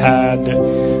that we've had,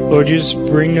 Lord, you just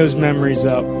bring those memories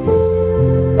up.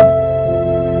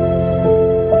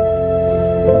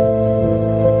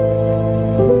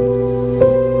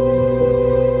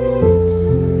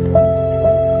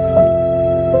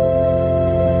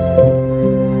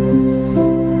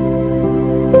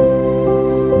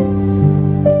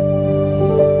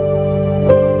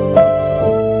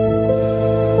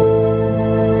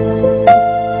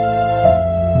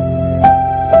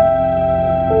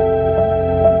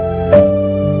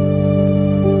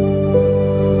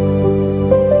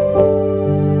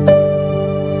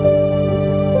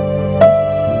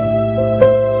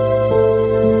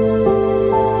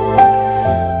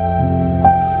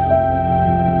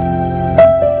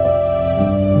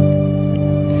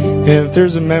 And if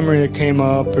there's a memory that came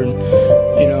up, and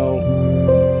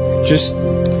just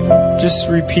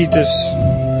repeat this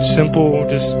simple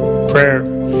prayer,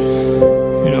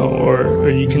 or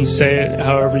you can say it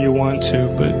however you want to,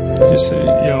 but just say,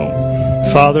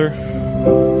 Father,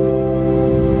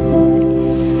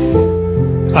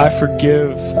 I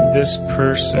forgive this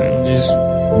person.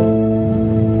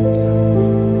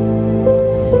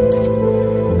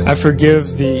 I forgive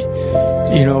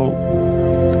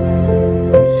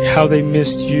how they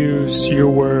misused your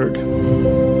word.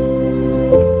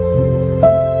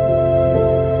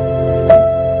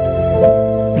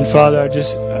 And Father,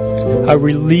 I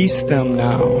release them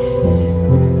now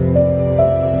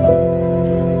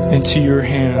into your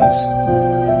hands.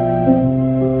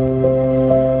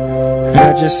 And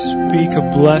I just speak a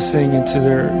blessing into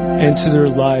their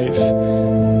life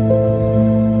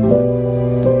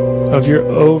of your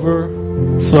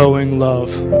overflowing love.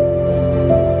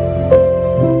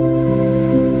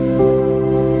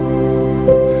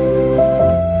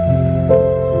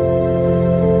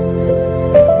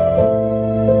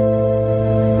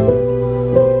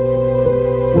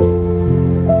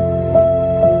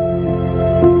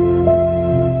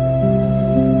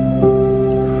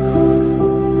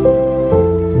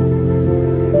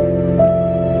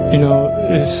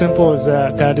 As simple as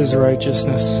that, that is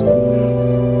righteousness.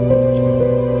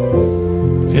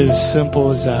 As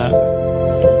simple as that.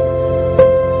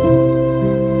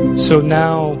 So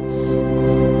now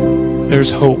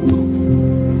there's hope.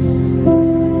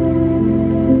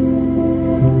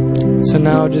 So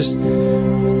now just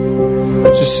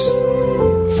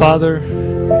Father,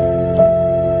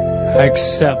 I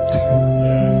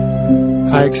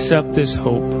accept this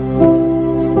hope.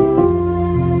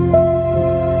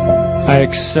 I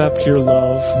accept your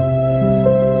love.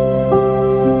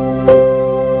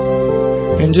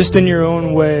 And just in your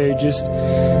own way, just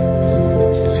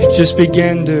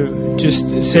begin to just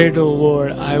say to the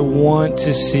Lord, I want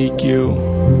to seek you.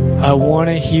 I want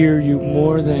to hear you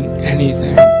more than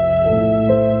anything.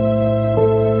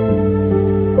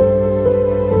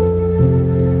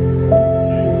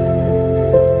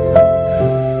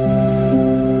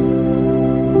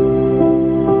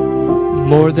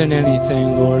 More than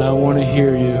anything, Lord, I want to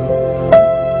hear you.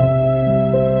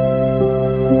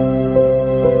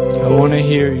 I want to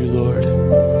hear you, Lord.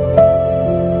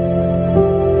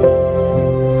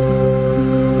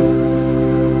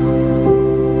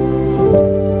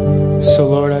 So,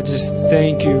 Lord, I just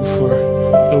thank you for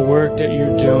the work that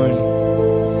you're doing.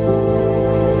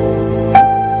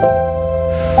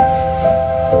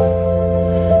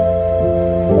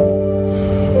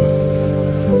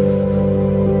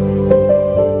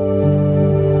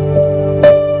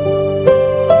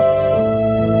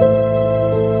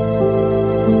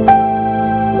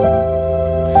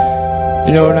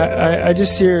 And I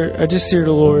just hear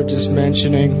the Lord just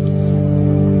mentioning.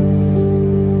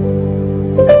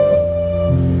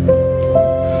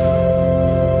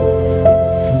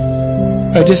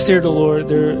 I just hear the Lord.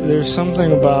 There's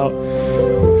something about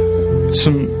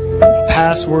some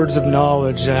past words of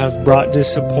knowledge that have brought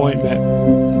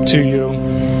disappointment to you.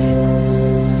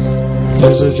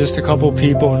 There's just a couple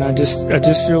people, and I just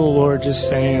feel the Lord just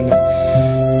saying that,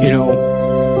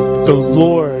 the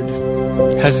Lord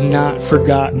has not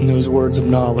forgotten those words of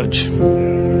knowledge.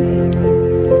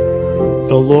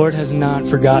 The Lord has not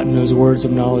forgotten those words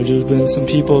of knowledge. There's been some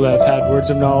people that have had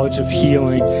words of knowledge of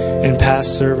healing in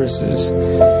past services,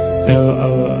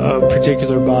 a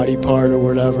particular body part or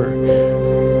whatever.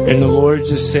 And the Lord's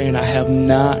just saying, I have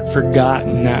not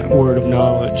forgotten that word of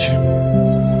knowledge.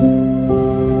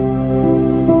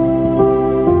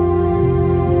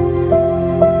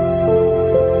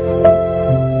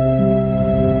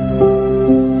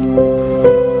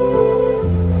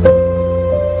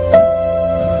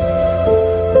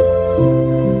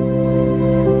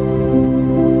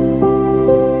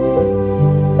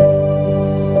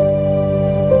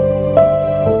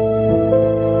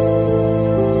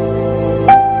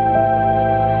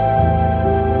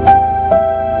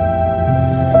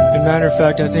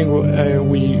 I think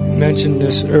we mentioned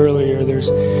this earlier.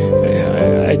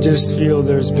 I just feel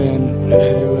there's been,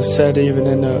 it was said even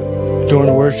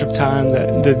during the worship time,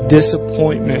 that the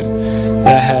disappointment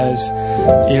that has,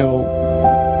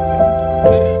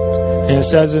 and it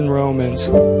says in Romans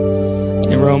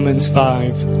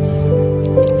 5,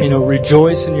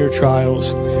 rejoice in your trials,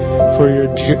 for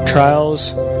your trials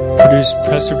produce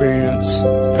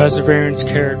perseverance,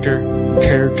 character,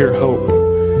 hope.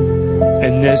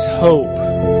 And this hope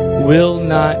will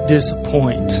not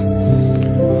disappoint.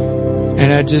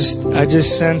 And I just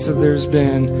sense that there's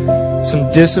been some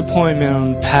disappointment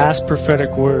on past prophetic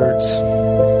words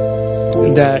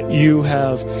that you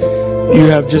have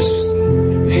just,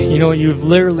 you've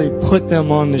literally put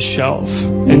them on the shelf.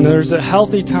 And there's a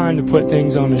healthy time to put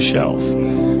things on the shelf.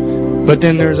 But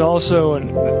then there's also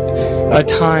a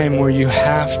time where you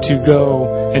have to go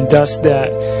and dust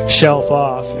that shelf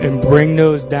off and bring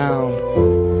those down.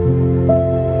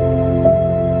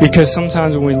 Because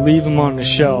sometimes when we leave them on the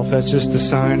shelf, that's just a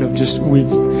sign of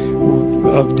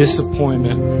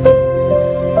disappointment.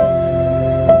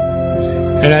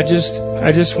 And I just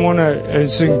want to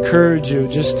encourage you,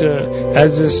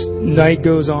 as this night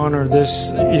goes on or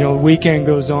this weekend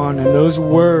goes on, and those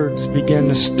words begin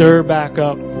to stir back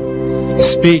up,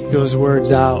 speak those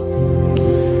words out.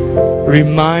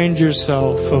 Remind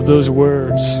yourself of those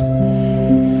words.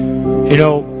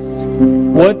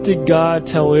 What did God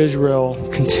tell Israel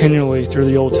continually through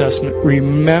the Old Testament?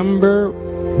 Remember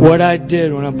what I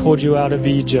did when I pulled you out of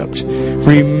Egypt.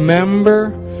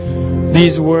 Remember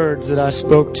these words that I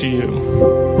spoke to you.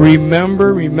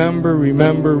 Remember.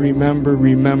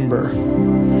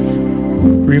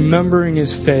 Remembering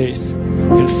is faith.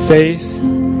 And faith,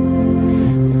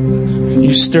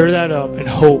 you stir that up, and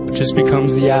hope just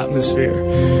becomes the atmosphere.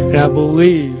 And I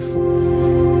believe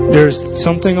there's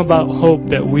something about hope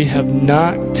that we have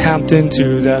not tapped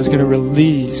into that is going to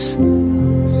release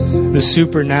the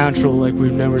supernatural like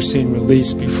we've never seen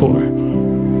released before.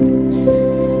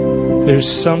 There's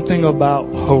something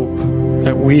about hope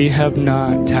that we have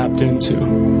not tapped into.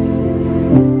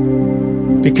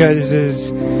 Because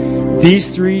as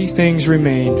these three things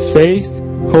remain: faith,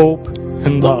 hope,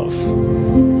 and love.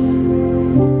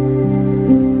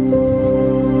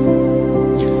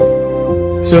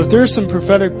 So if there's some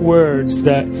prophetic words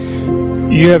that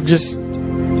you have just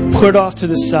put off to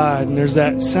the side, and there's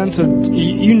that sense of,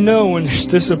 you know when there's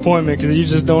disappointment because you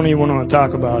just don't even want to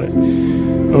talk about it.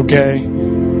 Okay?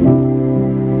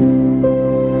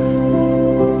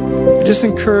 I just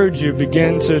encourage you,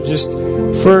 begin to just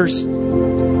first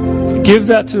give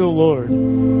that to the Lord.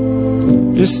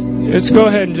 Let's go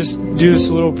ahead and just do this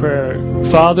little prayer.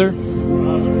 Father,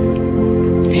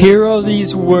 here are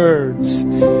these words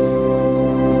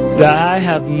that I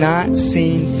have not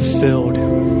seen fulfilled.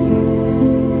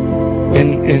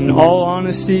 In all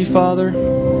honesty, Father,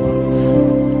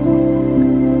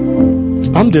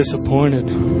 I'm disappointed.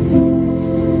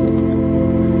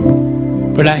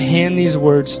 But I hand these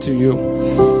words to you.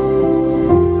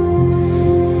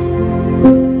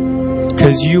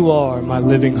 Because you are my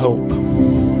living hope.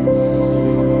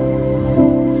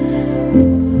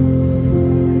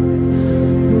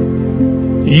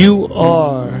 You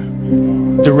are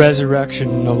the resurrection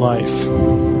and the life.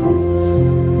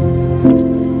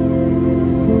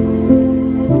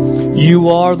 You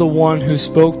are the one who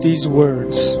spoke these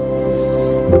words,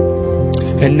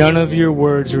 and none of your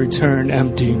words return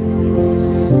empty.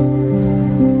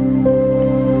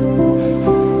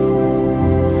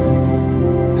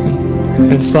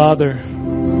 And Father,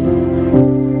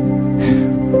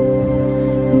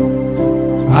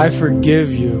 I forgive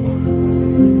you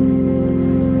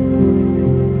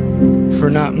for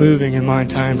not moving in my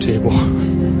timetable.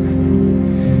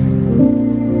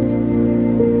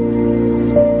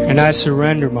 And I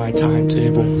surrender my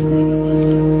timetable.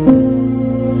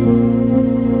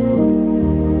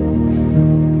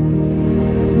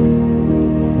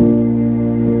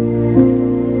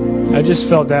 I just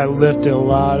felt that lifted a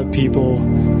lot of people.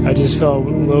 I just felt a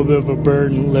little bit of a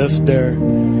burden lift there.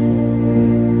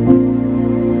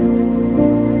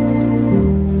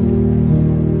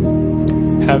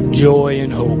 Have joy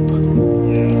and hope.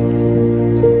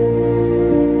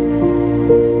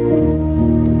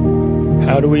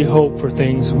 How do we hope for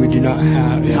things we do not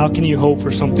have? How can you hope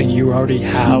for something you already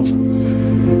have?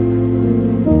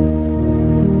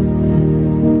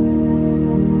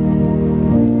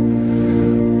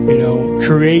 You know,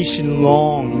 creation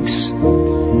longs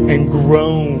and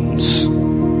groans.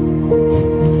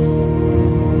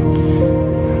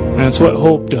 That's what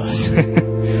hope does.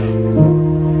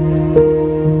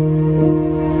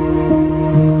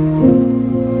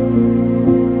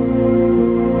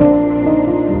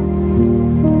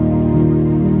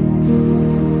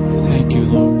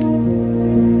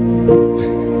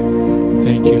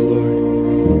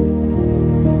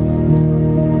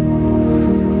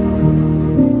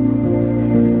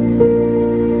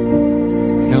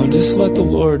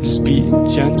 Just be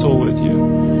gentle with you.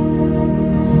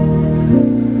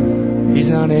 He's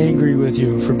not angry with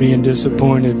you for being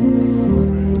disappointed.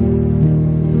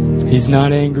 He's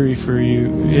not angry for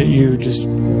you just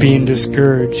being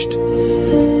discouraged.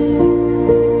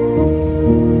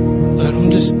 Let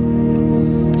him just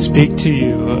speak to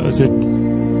you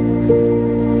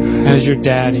as your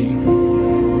daddy.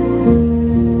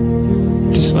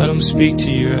 Just let him speak to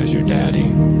you as your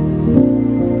daddy.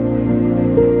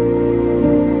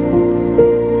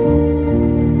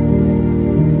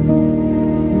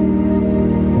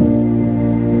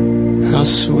 How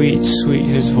sweet, sweet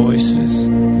his voice is.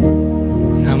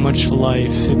 And how much life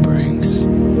it brings.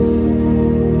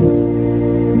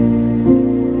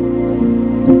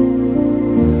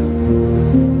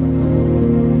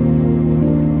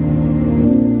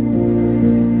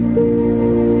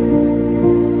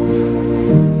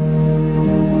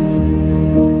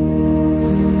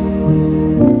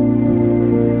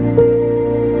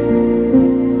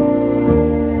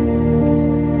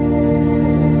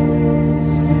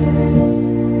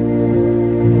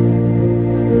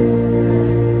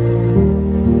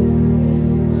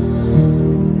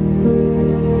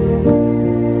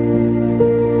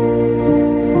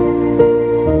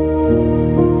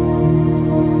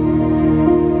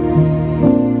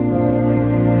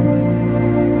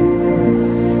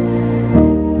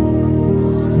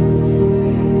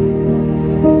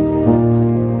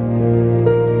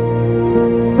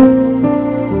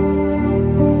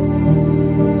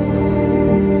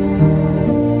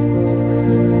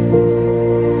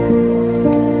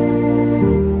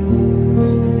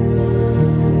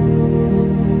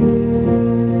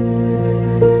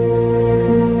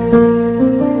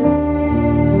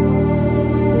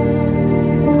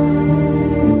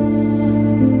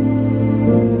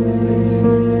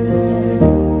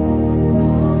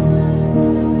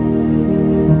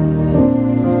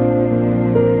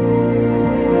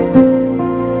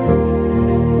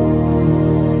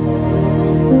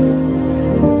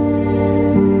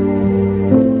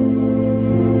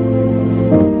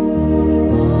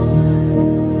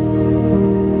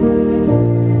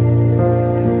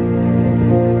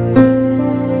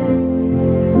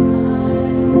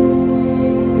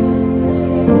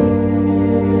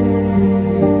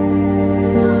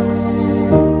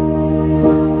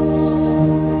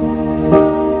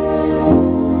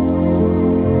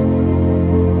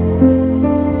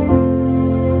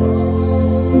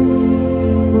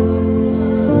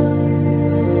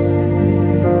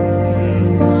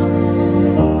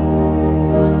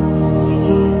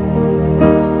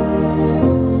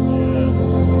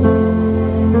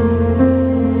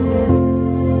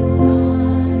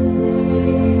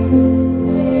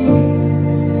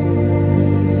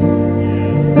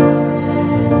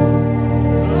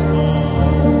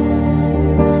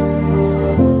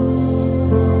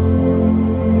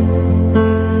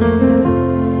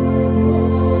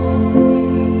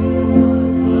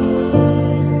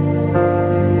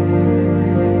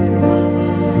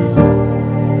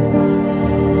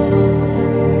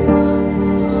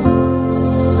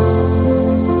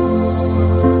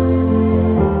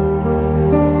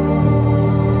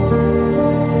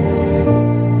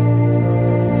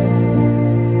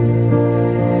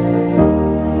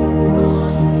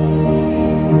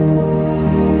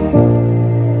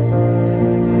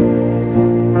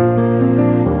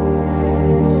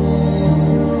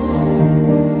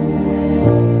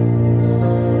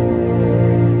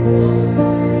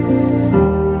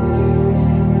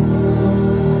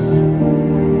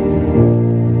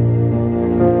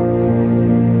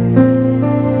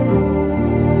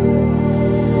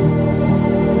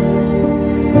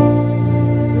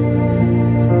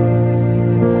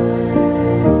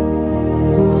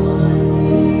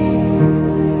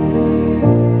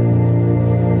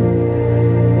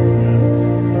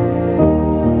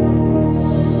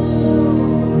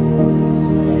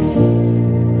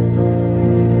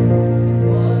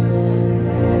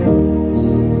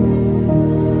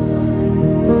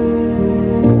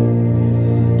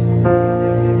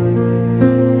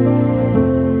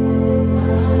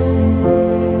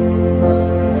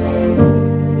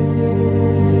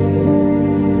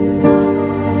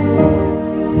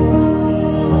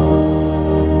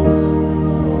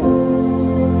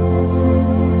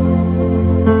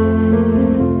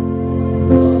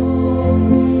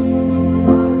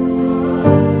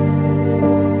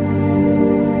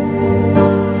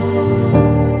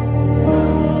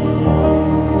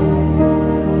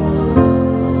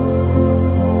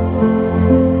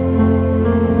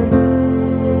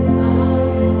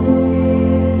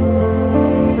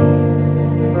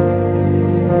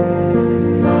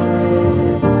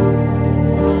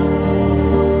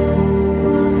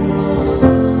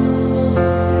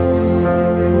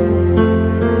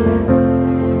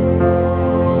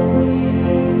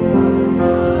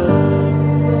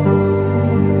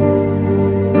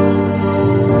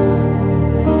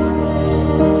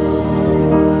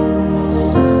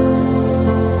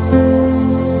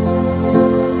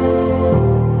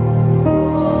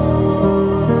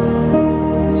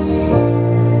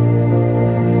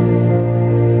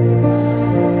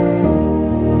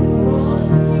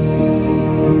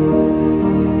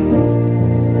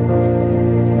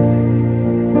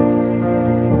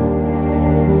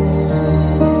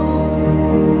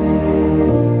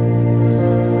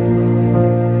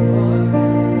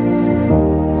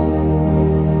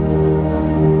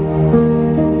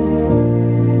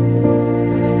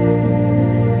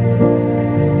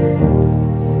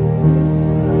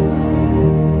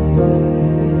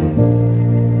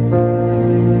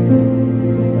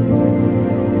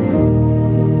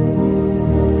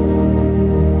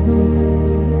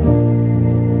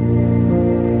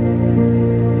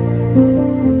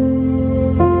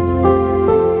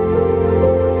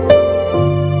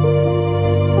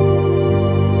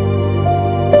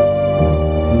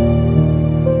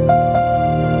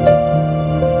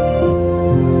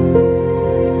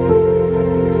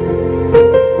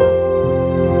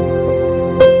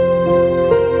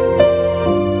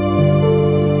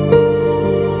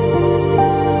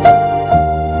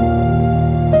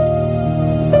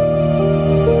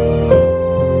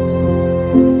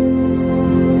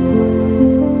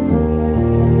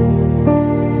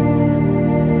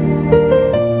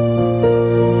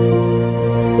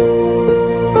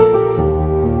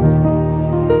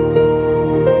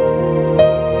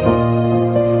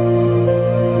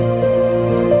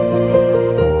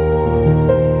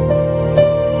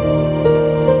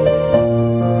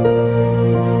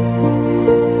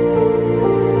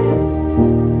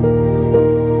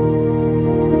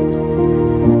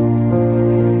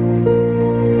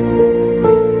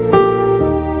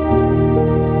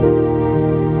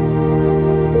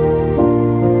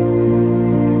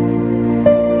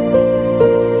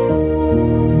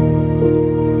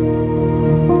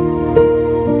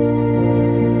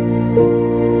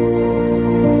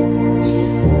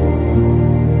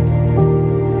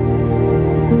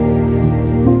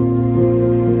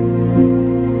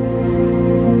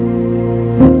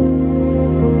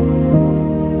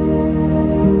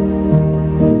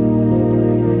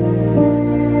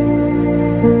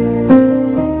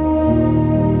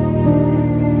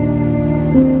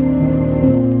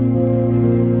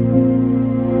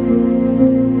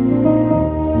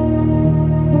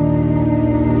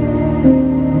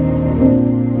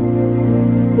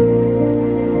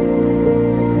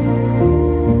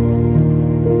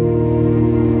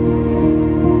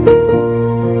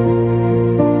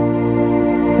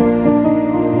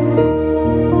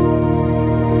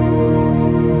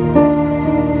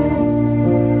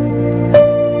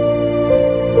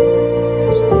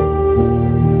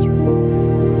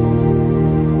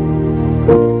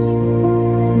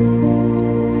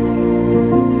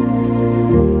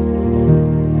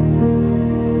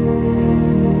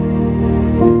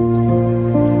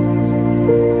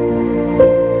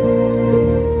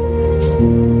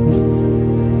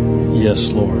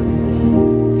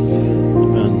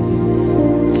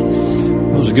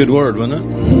 was a good word, wasn't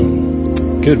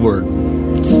it? Good word.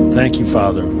 Thank you,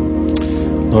 Father.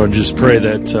 Lord, just pray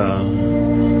that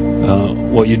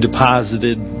what you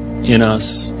deposited in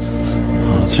us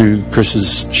through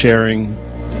Chris's sharing,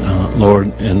 Lord,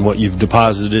 and what you've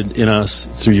deposited in us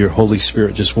through your Holy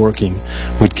Spirit just working,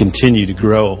 would continue to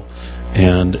grow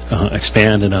and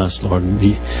expand in us, Lord. And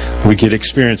we could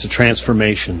experience a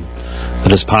transformation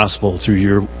that is possible through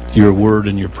your word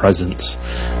and your presence.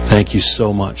 Thank you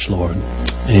so much, Lord.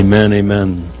 Amen,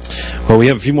 amen. Well, we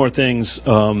have a few more things.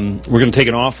 We're going to take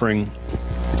an offering.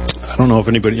 I don't know if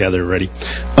anybody... Yeah, they're ready.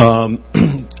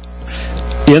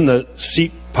 In the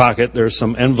seat pocket, there's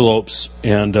some envelopes,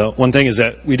 and one thing is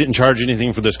that we didn't charge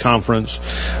anything for this conference,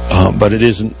 but it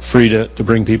isn't free to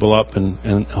bring people up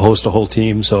and host a whole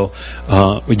team. So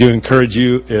we do encourage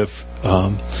you, if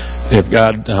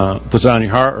God puts it on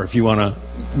your heart, or if you want to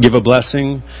give a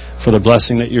blessing for the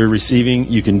blessing that you're receiving,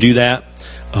 you can do that.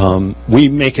 We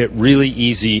make it really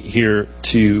easy here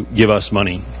to give us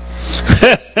money.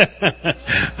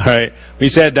 All right. We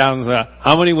sat down and said,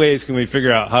 how many ways can we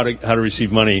figure out how to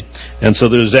receive money? And so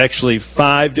there's actually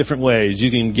 5 different ways. You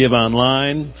can give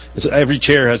online. Every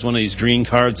chair has one of these green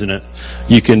cards in it.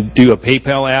 You can do a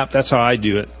PayPal app. That's how I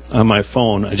do it on my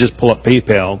phone. I just pull up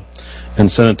PayPal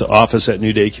and send it to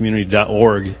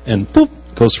office@newdaycommunity.org, and boop,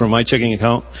 goes from my checking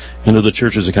account into the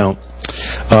church's account.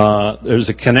 There's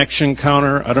a connection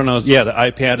counter. I don't know. Yeah, the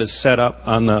iPad is set up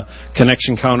on the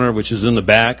connection counter, which is in the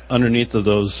back underneath of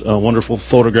those wonderful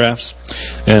photographs.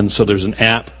 And so there's an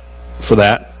app for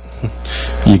that.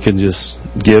 You can just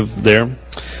give there.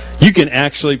 You can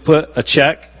actually put a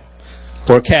check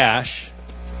or cash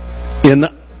in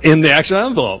the actual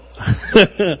envelope.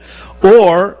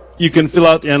 Or you can fill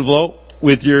out the envelope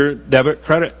with your debit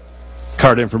credit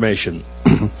card information.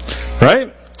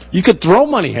 Right? You could throw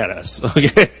money at us.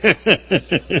 Okay?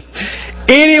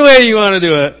 Any way you want to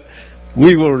do it,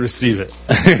 we will receive it.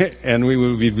 And we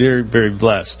will be very, very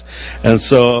blessed. And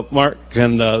so Mark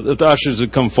and the ushers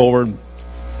would come forward,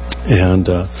 and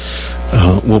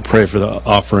we'll pray for the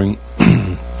offering.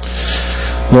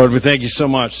 Lord, we thank you so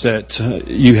much that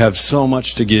you have so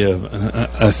much to give.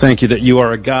 I thank you that you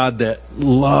are a God that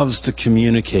loves to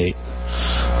communicate.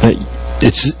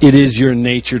 It is your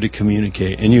nature to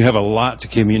communicate, and you have a lot to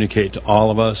communicate to all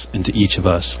of us and to each of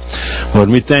us. Lord,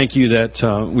 we thank you that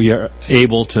we are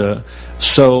able to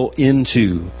sow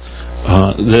into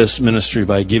this ministry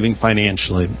by giving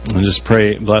financially. And just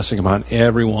pray blessing upon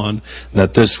everyone,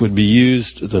 that this would be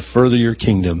used to further your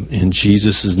kingdom. In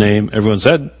Jesus' name, everyone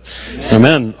said,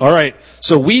 Amen. All right.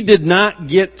 So we did not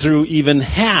get through even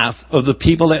half of the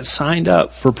people that signed up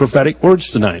for prophetic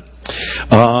words tonight.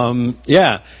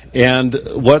 And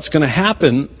what's going to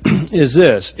happen is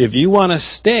this. If you want to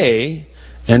stay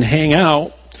and hang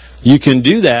out, you can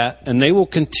do that, and they will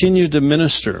continue to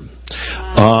minister.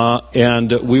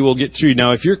 And we will get through.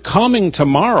 Now, if you're coming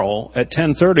tomorrow at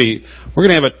 10:30, we're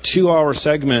going to have a 2-hour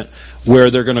segment where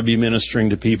they're going to be ministering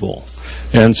to people.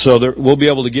 And so we'll be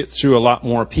able to get through a lot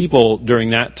more people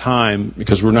during that time,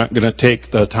 because we're not going to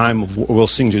take the time we'll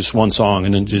sing just one song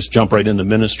and then just jump right into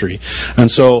ministry. And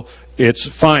so it's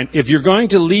fine. If you're going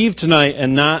to leave tonight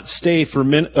and not stay for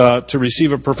to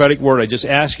receive a prophetic word, I just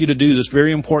ask you to do this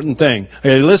very important thing. Are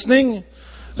you listening?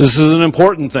 This is an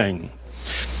important thing.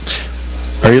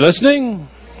 Are you listening?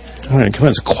 All right, come on.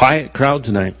 It's a quiet crowd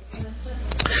tonight.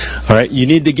 All right, you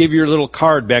need to give your little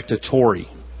card back to Tori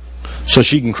so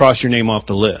she can cross your name off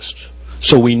the list,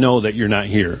 so we know that you're not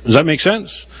here. Does that make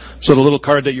sense? So the little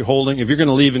card that you're holding, if you're going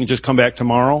to leave and just come back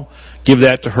tomorrow, give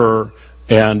that to her,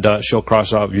 and she'll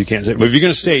cross off if you can't stay. But if you're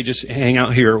going to stay, just hang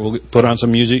out here. We'll put on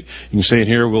some music. You can stay in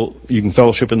here. You can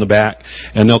fellowship in the back,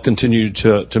 and they'll continue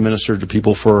to minister to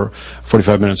people for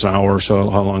 45 minutes, an hour or so,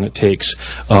 how long it takes.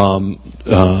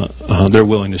 They're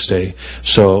willing to stay.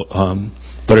 So,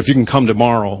 but if you can come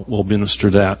tomorrow, we'll minister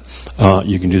that.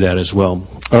 You can do that as well.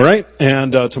 All right,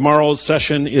 and tomorrow's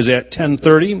session is at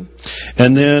 10:30,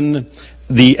 and then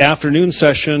the afternoon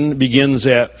session begins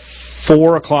at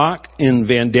 4 o'clock in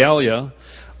Vandalia,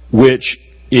 which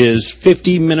is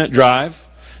 50-minute drive.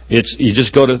 You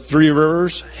just go to Three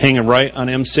Rivers, hang a right on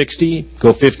M60,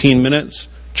 go 15 minutes.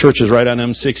 Church is right on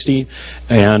M60,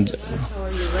 and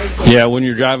when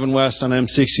you're driving west on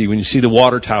M60, when you see the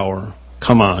water tower,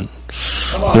 come on.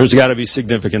 There's got to be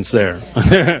significance there.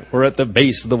 We're at the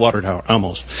base of the water tower,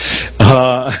 almost.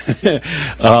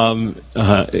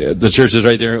 The church is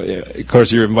right there. Of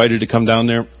course, you're invited to come down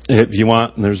there. if you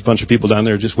want. And there's a bunch of people down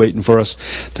there just waiting for us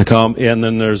to come. And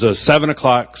then there's a 7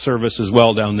 o'clock service as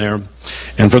well down there.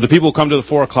 And for the people who come to the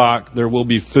 4 o'clock, there will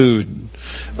be food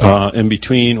in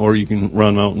between, or you can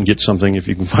run out and get something if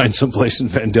you can find some place in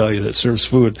Vandalia that serves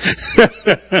food.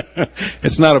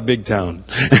 It's not a big town.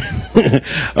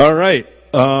 All right.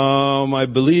 I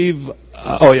believe...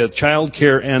 child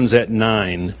care ends at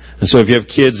 9. And so if you have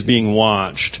kids being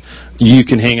watched, you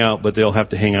can hang out, but they'll have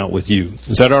to hang out with you.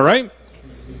 Is that all right?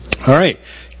 All right.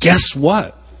 Guess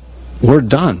what? We're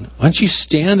done. Why don't you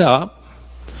stand up,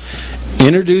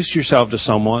 introduce yourself to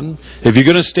someone. If you're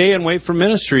going to stay and wait for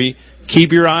ministry,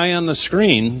 keep your eye on the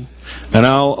screen. And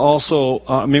I'll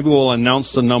also, maybe we'll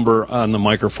announce the number on the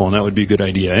microphone. That would be a good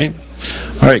idea, eh?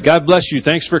 All right. God bless you.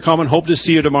 Thanks for coming. Hope to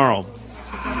see you tomorrow.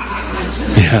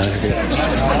 Yeah.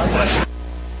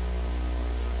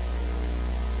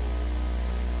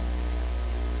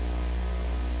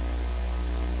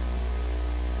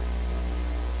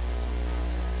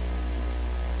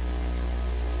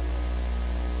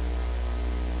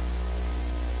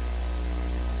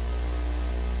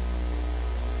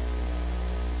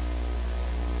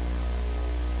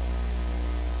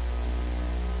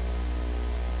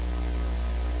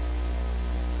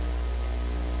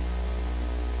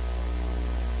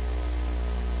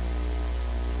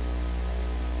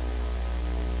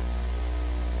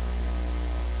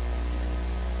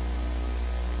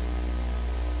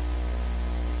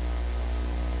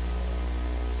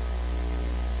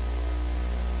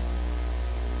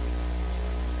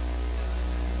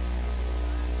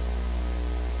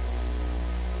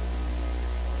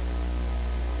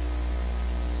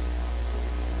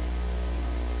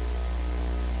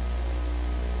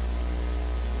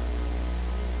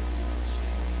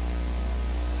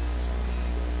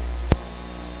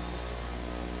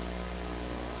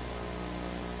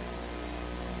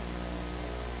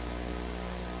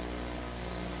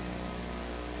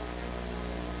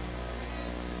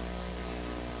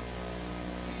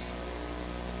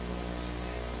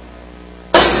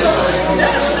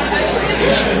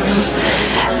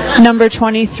 Number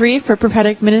 23 for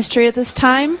prophetic ministry at this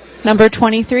time. Number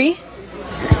 23.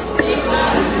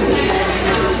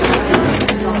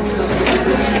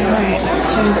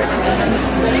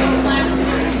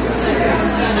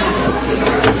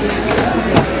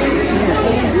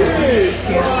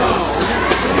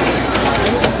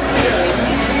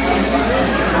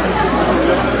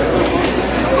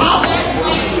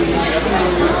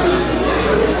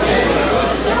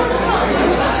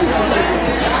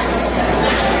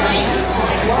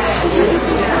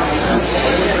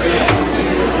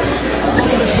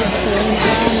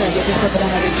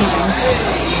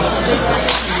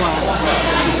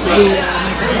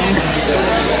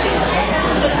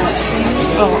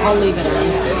 I'll leave it on.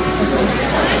 Is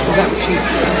that what you...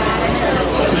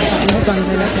 Hold on,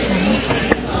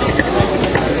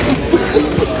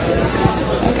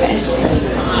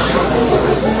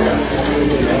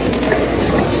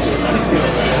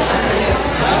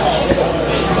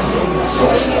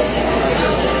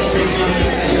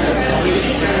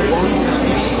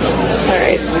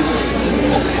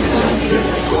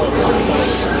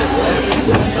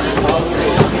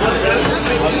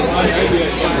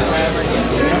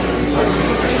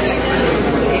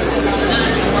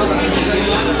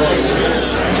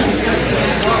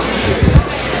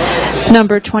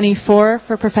 Number 24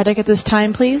 for prophetic at this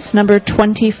time, please. Number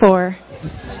 24.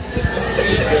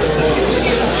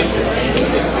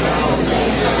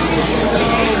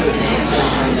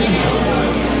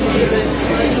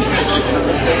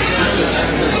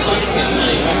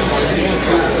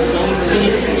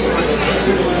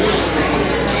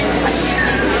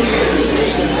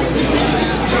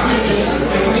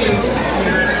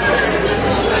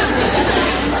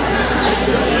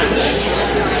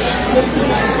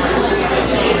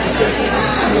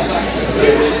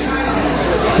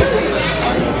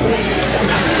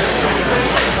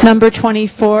 Number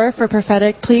 24 for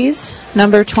prophetic, please.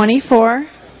 Number 24.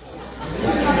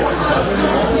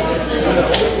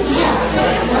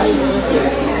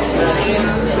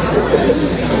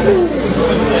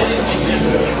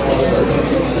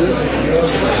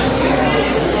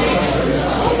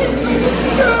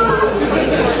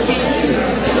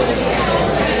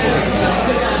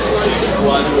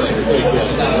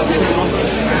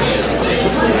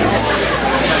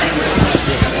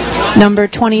 Number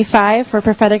 25 for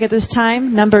prophetic at this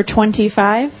time. Number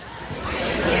 25.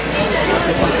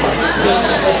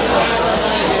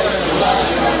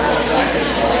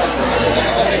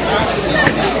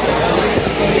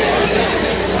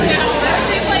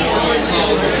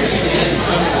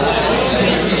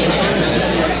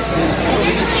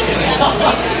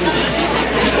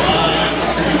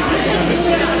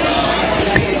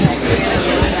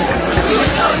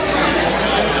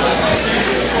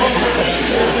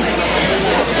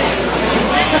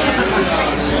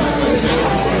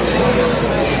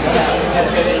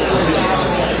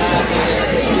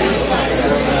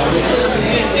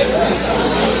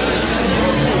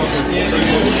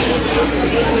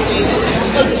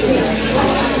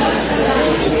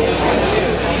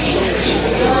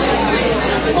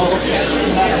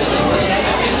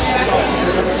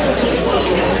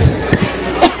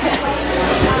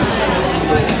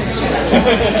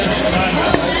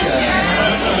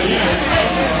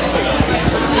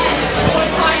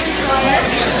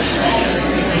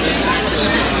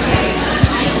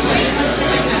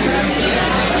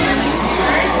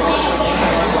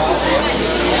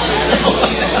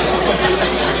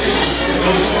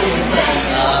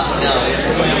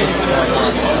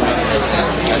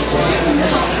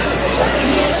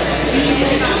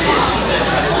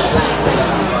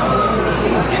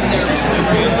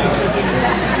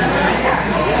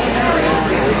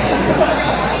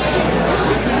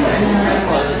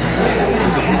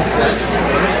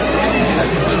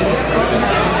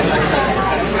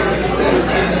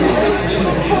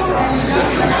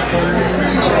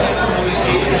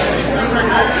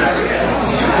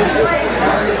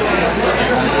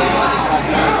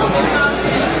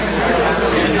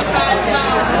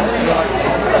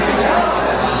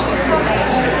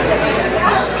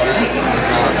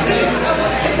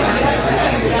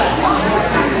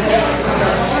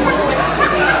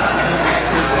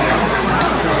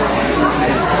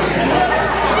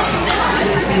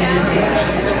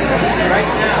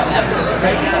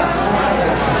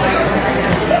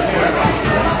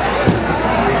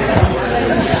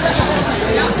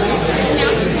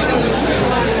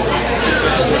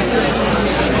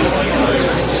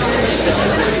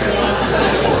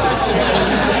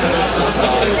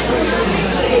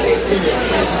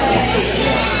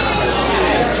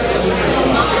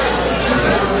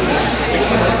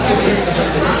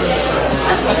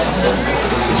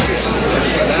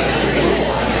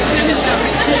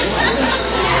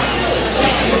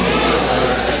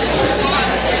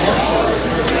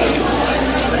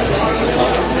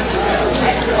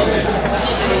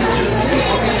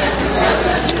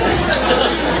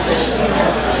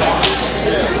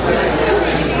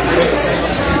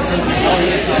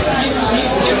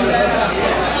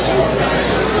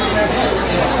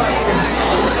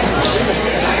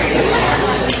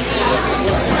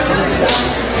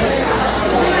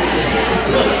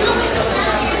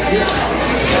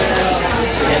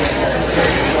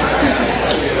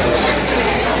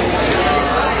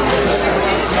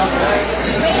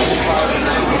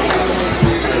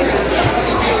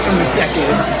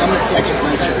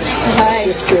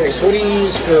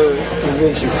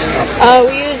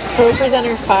 We use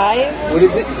ProPresenter 5. What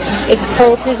is it? It's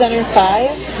ProPresenter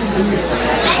 5.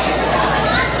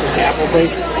 Just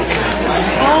Apple-based?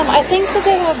 I think that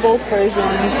they have both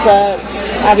versions, but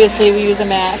obviously we use a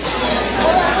Mac.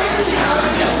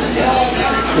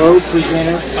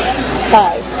 ProPresenter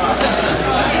 5.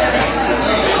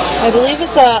 I believe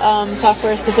it's a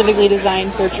software specifically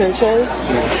designed for churches.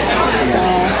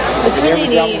 It's really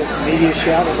neat. Have you ever dealt with Media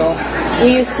Shout at all?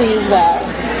 We used to use that.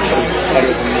 This is better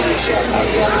than Media Shout,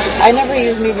 obviously. I never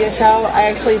used Media Shout.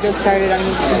 I actually just started on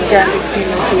graphics team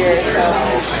this year, so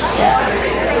yeah.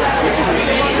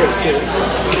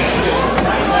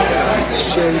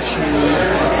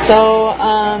 So,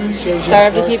 sorry,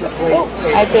 I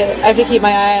have to keep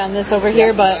my eye on this over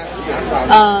here, but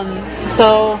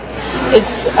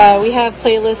we have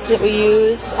playlists that we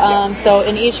use. So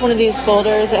in each one of these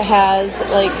folders, it has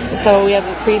so we have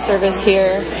a pre-service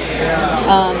here.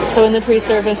 So in the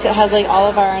pre-service, it has all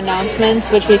of our announcements,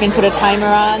 which we can put a timer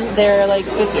on. They're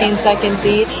 15 seconds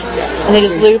each, and they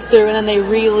just loop through, and then they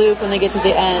re-loop when they get to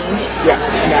the end. Yeah.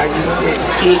 Now,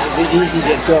 is it easy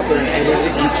to go up there and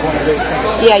edit each one of those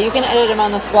things? Yeah, you can edit them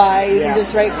on the fly. You can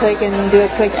just right-click and do a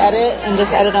quick edit, and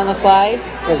just edit on the fly.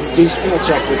 Does it do spell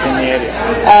check within the edit?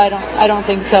 I don't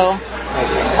think so.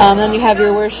 Okay. Then you have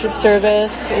your worship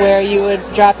service where you would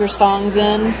drop your songs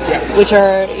in, which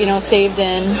are saved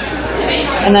in,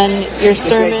 and then your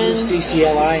sermon. Is that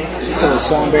your CCLI for the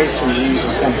song base, or you use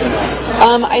something else?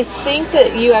 I think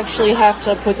that you actually have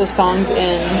to put the songs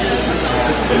in.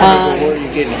 Where are you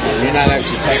getting it? You're not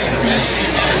actually typing it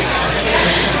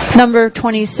in. Number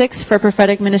 26 for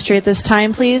prophetic ministry at this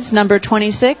time, please. Number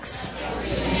 26.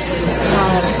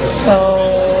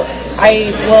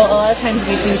 A lot of times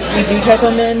we do type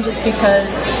them in just because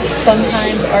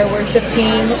sometimes our worship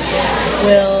team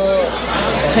will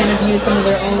kind of use some of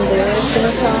their own lyrics in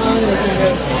a song. They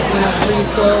kind of free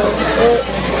flow it.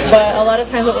 But a lot of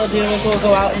times what we'll do is we'll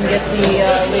go out and get the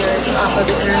lyrics off of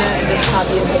the internet and just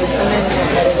copy and paste them in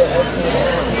and edit it as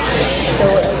needed.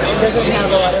 So it doesn't have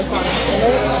a lot of songs in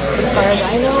it, as far as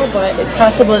I know, but it's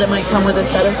possible that it might come with a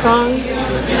set of songs.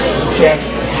 Jeff,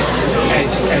 as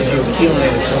you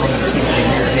accumulate a song, you keep it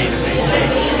in your database.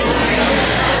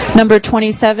 Number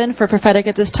 27 for prophetic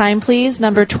at this time, please.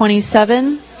 Number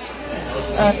 27.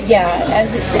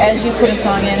 As you put a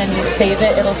song in and you save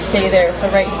it, it'll stay there.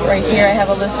 So right here I have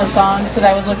a list of songs because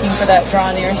I was looking for that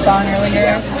Draw Near song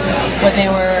earlier when they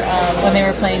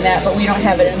were playing that, but we don't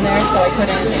have it in there, so I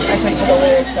couldn't put the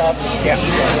lyrics up. Yeah.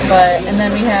 And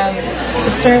then we have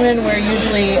the sermon where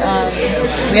usually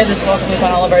we have this welcome week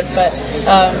on all of ours, but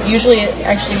usually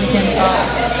we can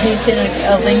paste in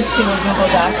a link to a Google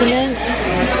document,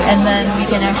 and then we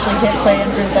can actually hit play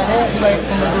and present it right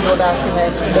from the Google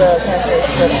document. The pastor is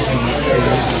put in. Are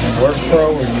you using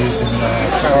WorkPro or using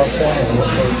PowerPoint, or what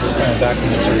kind of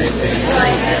documents are you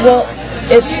using? Well,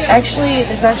 there's actually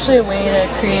a way to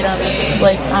create on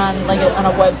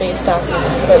a web-based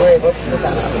document that we're able to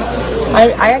present on.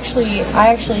 I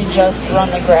actually just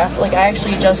run the graph. I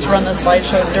actually just run the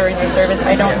slideshow during the service.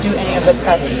 I don't do any of the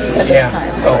prep at this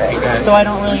time. Okay, got it. So I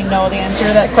don't really know the answer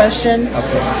to that question.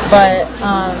 Okay. But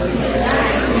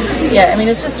I mean,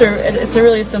 it's a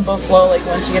really simple flow.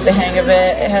 Once you get the hang of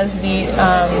it, it has neat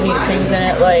things in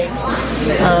it, like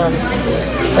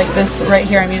this right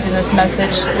here. I'm using this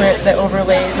message that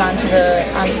overlays onto the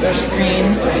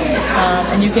screen,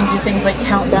 and you can do things like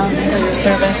countdowns until your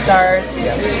service starts.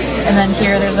 And then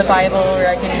here there's a Bible where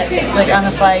I can on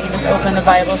the fly, I can just open the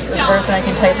Bible verse and I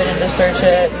can type it in to search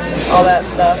it, all that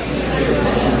stuff.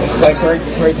 Like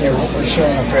right there, what we're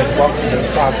showing up at Welcome to the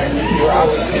Prophet, you're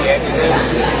obviously editing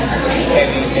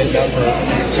the number of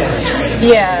returns.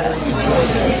 Yeah.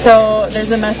 So there's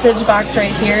a message box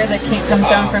right here that comes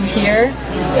down from here.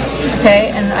 Okay,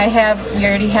 and we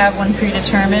already have one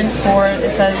predetermined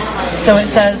it says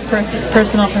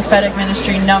personal prophetic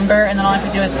ministry number, and then all I have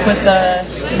to do is put the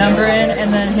number in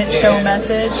and then hit show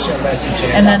message,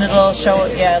 and then it'll show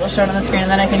it on the screen,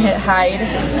 and then I can hit hide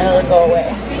and it'll go away.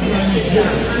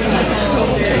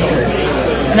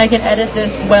 And I can edit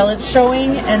this while it's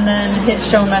showing, and then hit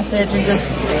show message and just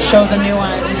show the new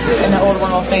one, and the old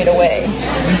one will fade away.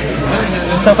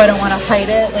 So if I don't want to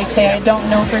hide it, say I don't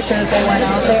know for sure that they went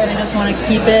out there and I just want to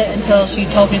keep it until she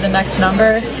tells me the next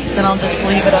number, then I'll just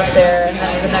leave it up there, and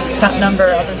then the next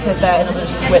number I'll just hit that and it'll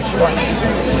just switch for me.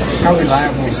 How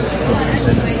reliable is this program?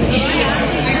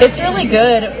 It's really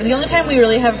good. The only time we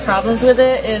really have problems with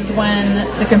it is when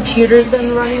the computer's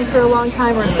been running for a long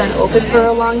time or it's been open for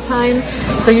a long time.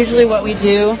 So usually what we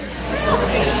do...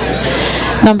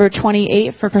 Number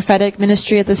 28 for prophetic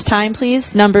ministry at this time,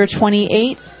 please. Number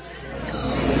 28.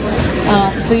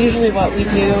 So usually what we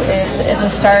do is at the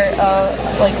start of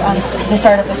on the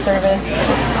start of the service,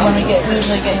 when we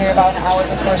usually get here about an hour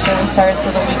before service starts,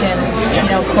 so that we can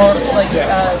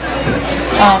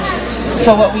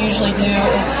so what we usually do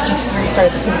is just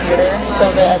restart the computer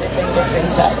so that everything gets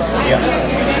reset. Yeah.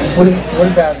 What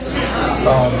about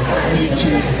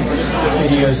YouTube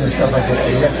videos and stuff like that?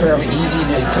 Is that fairly easy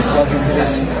to plug into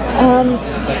this?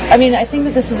 I mean, I think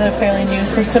that this is a fairly new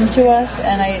system to us,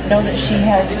 and I know that she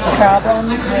has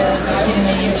problems with getting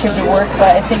the YouTube to work,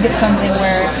 but I think it's something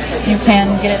where you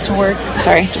can get it to work.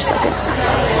 Sorry, just a second.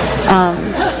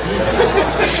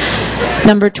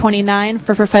 Number 29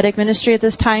 for prophetic ministry at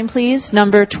this time, please.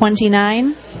 Number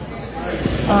 29.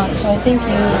 So I think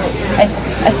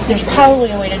there's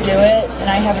probably a way to do it, and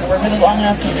I haven't worked with it long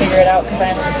enough to figure it out because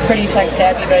I'm pretty tech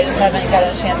savvy, but I just haven't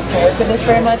gotten a chance to work with this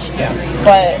very much. Yeah.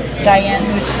 But Diane,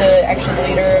 who's the actual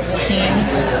leader of the team,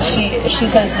 she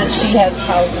says that she has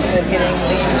problems with getting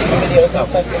the YouTube videos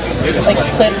and stuff, like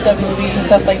clips of movies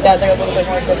and stuff like that. They're a little bit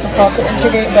more difficult to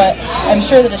integrate, but I'm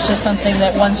sure that it's just something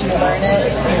that once you learn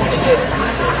it, it's easy to do.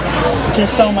 It's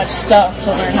just so much stuff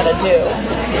to learn how to do.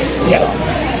 Yeah.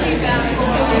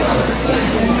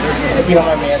 If you don't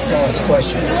mind me asking all those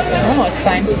questions. No, it's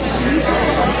fine.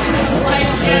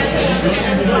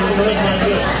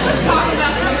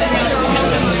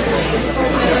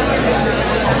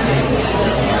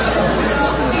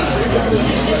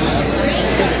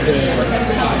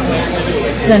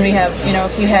 Then we have,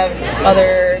 if we have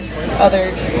other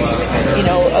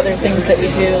things that we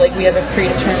do, like we have a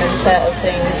predetermined set of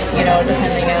things,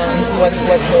 depending on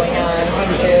what's going on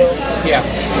too. Yeah.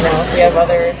 If we have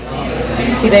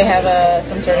they have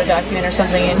some sort of document or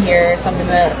something in here, something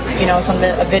that,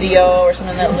 a video or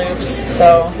something that loops.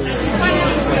 So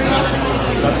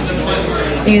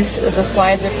the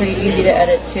slides are pretty easy to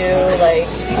edit too.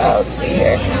 Let's see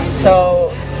here. So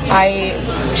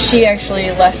she actually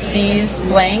left these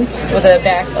blank with a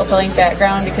blank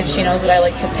background because she knows that I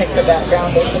like to pick the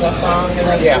background based on the song and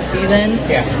the season.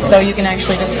 Yeah. So you can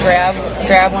actually just grab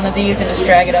one of these and just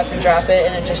drag it up and drop it,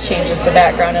 and it just changes the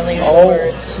background and leaves the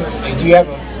words. So do you have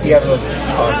a do you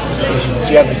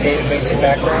have a database of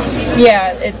backgrounds?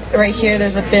 Yeah, right here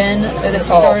there's a bin that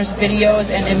stores videos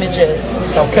and images.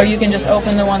 Okay. So you can just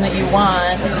open the one that you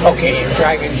want. Okay, and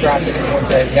drag and drop it with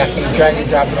that. Can you drag and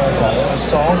drop it on the whole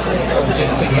song, or do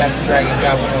you have to drag and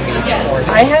drop it on each chorus?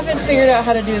 I haven't figured out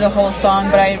how to do the whole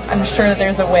song, but I'm sure that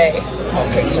there's a way.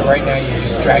 Okay, so right now you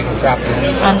just drag and drop it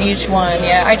on each one.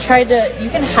 Yeah, I tried to.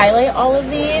 You can highlight all of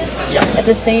these at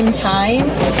the same time.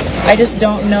 I just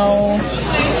don't know.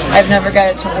 I've never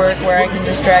got it to work where I can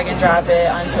just drag and drop it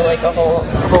onto like a whole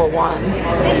one.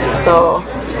 So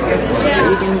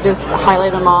you can just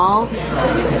highlight them all,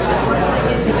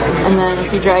 and then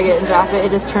if you drag it and drop it,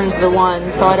 it just turns the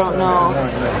one. So I don't know.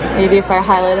 Maybe if I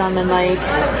highlight them and like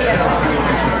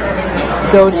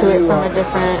go to it from a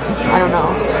different, I don't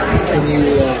know. And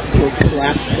you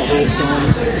collapse the whole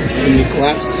song? When you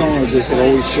collapse the song, or does it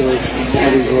always show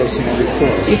every verse and every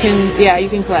chorus? You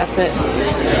can collapse it.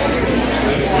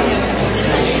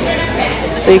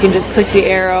 So you can just click the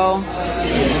arrow.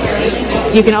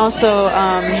 You can also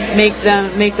make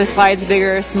the slides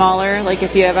bigger or smaller, like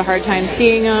if you have a hard time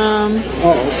seeing them.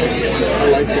 Oh, okay. I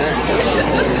like that.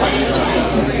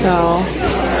 So.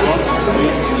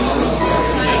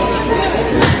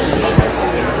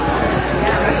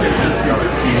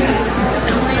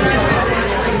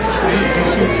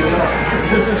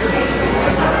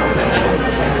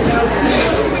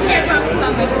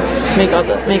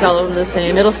 Make all of them the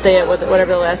same. It'll stay at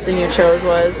whatever the last thing you chose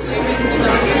was.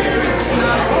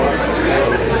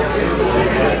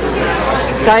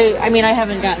 So I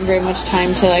haven't gotten very much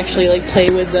time to actually like play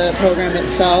with the program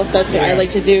itself. That's what I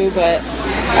like to do, but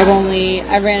I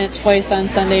ran it twice on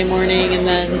Sunday morning and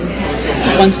then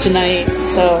once tonight.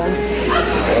 So.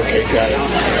 Okay, got it.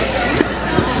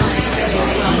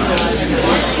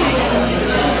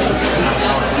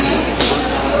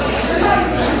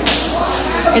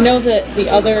 I know that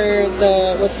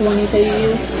what's the one you say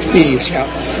you use? Media Shout.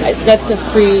 That's a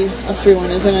free one,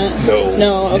 isn't it?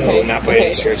 No. Okay. No, not by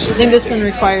any stretch. I think this one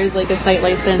requires like a site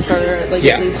license or like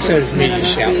it says Media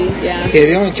Shout. Yeah.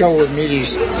 The only trouble with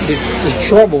the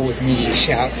trouble with Media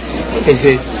Shout is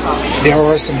that there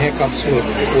are some hiccups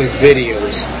with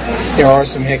videos. There are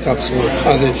some hiccups with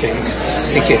other things.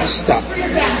 It gets stuck,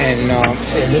 and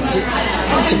it's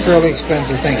a fairly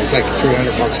expensive thing. It's like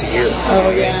 $300 a year.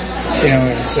 Oh yeah.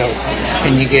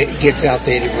 And it gets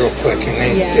outdated real quick,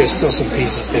 and there's still some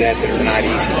pieces to that are not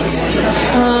easy.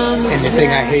 And the thing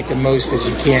I hate the most is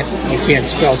you can't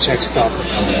spell check stuff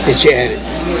that you edit.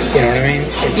 You know what I mean?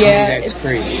 And to me, that's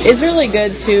crazy. It's really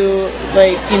good to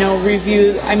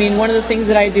review. I mean, one of the things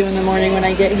that I do in the morning when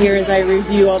I get here is I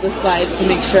review all the slides to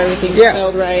make sure everything's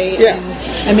spelled right. Yeah.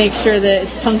 And I make sure that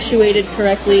it's punctuated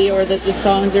correctly or that the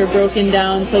songs are broken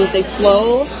down so that they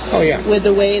flow with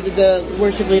the way that the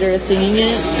worship leader is singing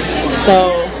it.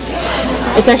 So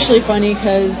it's actually funny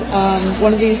because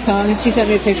one of these songs, she sent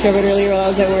me a picture of it earlier while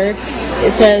I was at work.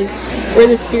 It says, "Where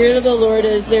the Spirit of the Lord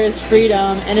is, there is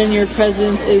freedom, and in your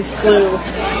presence is flu."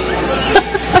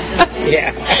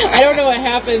 Yeah. I don't know what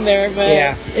happened there, but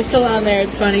it's still on there.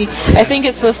 It's funny. I think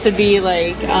it's supposed to be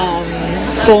like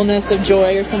fullness of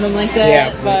joy or something like that.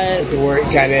 Yeah, but the word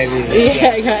got edited.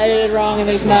 Yeah, it got edited wrong, and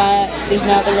there's not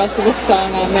the rest of the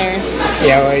song on there.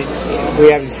 Yeah, we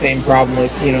have the same problem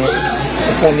with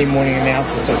Sunday morning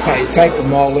announcements. I type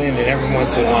them all in, and every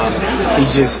once in a while you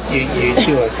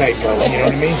do a typo. You know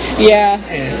what I mean? Yeah.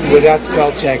 And without spell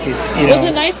check, Well,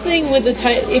 the nice thing with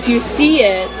if you see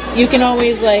it, you can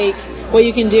always what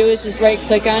you can do is just right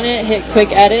click on it, hit quick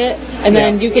edit, and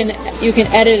then you can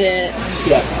edit it.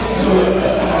 Yeah.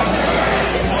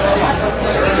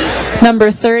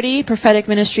 Number 30, prophetic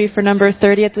ministry for number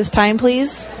 30 at this time, please.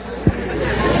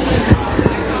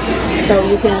 So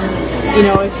you can,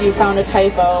 if you found a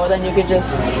typo, then you could just,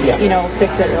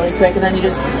 fix it really quick, and then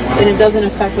and it doesn't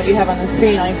affect what you have on the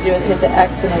screen. All you have to do is hit the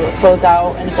X, and it flows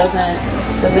out, and it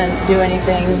doesn't do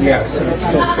anything. Yeah, so it's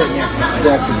still sitting there. You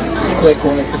have to click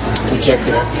on it to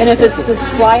project it. And if it's the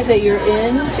slide that you're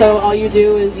in, so all you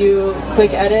do is you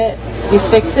click edit, you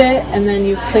fix it, and then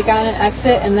you click on it,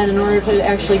 exit, and then in order to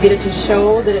actually get it to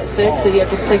show that it fixed it, you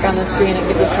have to click on the screen and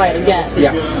get the slide again.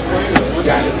 Yeah,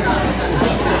 got it.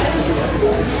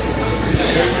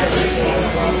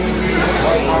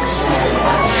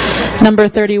 Number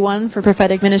 31 for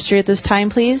prophetic ministry at this time,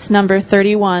 please. Number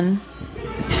 31.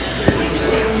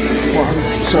 Well,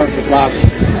 I'm sorry for Bob.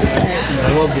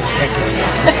 I love this technical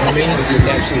stuff. I mean, it's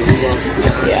actually love.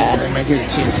 Yeah. And I get a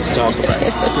chance to talk about it.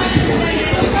 It's pretty cool.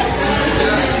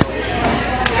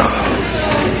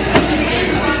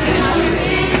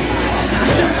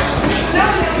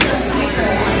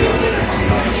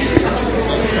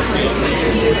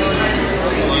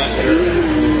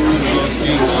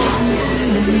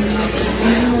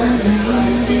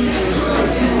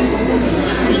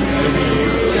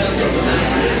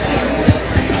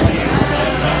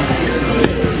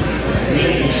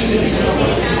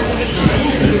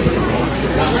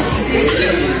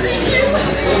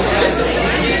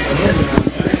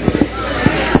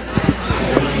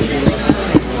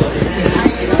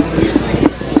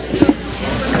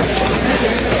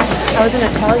 I was going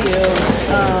to tell you,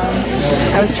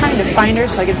 I was trying to find her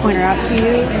so I could point her out to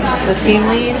you, the team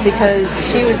lead, because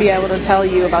she would be able to tell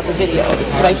you about the videos,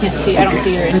 but I don't see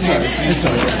her in here.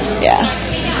 Yeah.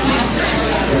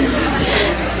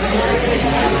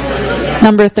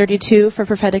 Number 32 for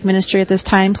prophetic ministry at this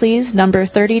time, please. Number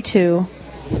 32.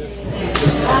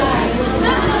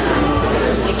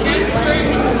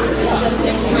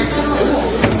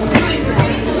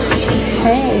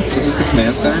 Hey. Is this the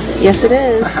command center? Yes, it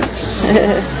is.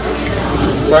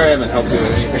 Sorry I haven't helped you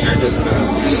with anything. I just...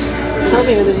 Help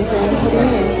me with anything? What do you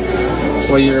mean?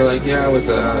 Well, you're like, yeah, with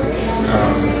the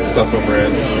stuff over at...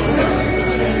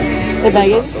 The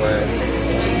Megan's?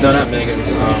 No, not Megan's.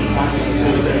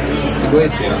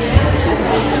 Iglesia.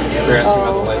 They're asking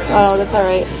about the license. Oh, that's all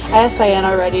right. I asked Diane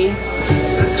already.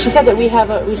 She said that we still have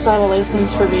a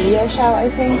license for Media Shout, I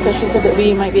think. So she said that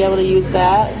we might be able to use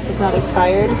that. It's not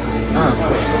expired. Oh.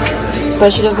 But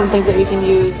she doesn't think that we can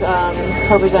use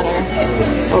ProPresenter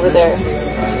over there.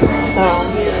 So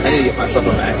I need to get myself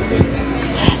activated.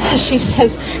 She says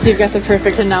you've got the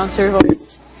perfect announcer voice.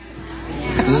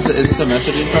 Is this a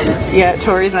messaging program? Yeah,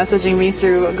 Tori's messaging me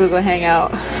through Google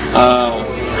Hangout. Oh.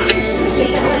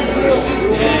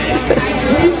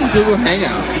 Who uses Google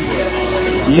Hangout?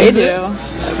 They do.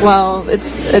 Well, it's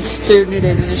through New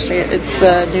Day Ministry. It's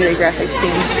the New Day Graphics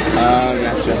team.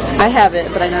 Gotcha. I have it,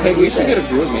 but I never use it. We should get a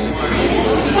GroupMe.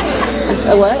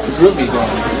 A what? A GroupMe going.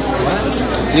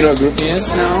 Do you know what GroupMe is?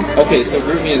 No. Okay, so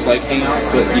GroupMe is like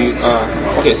Hangouts, but you,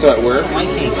 okay, so at work? No.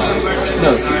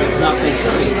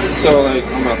 So, like,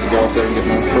 I'm about to go up there and get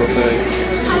my pro thing.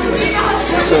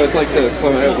 So it's like this, so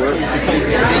at work?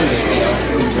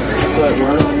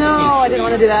 No, I didn't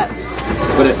want to do that.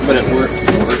 But at work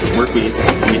we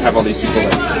have all these people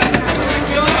that...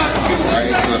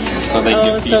 So they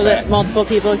give feedback. So that multiple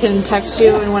people can text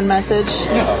you in one message?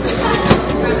 No.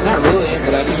 Not really,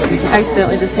 but I do every time. I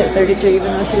accidentally just hit 33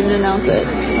 even though she didn't announce it.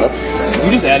 Whoops.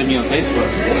 You just added me on Facebook.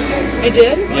 I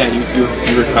did? Yeah, you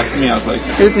requested me. I was like...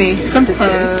 It was me.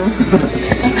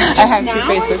 I have your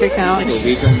Facebook account. Like a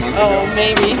week or a month ago.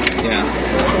 Maybe. Yeah.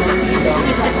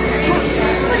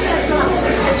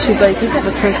 She's like, you've got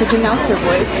the perfect announcer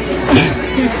voice.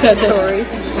 Who said that? Tori.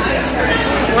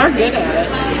 We're good at it.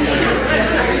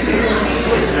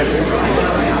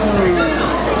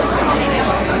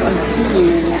 We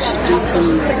should do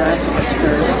some graphics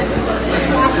for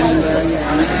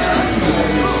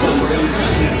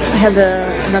I had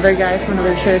another guy from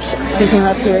another church who came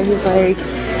up here. He's like,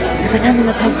 I'm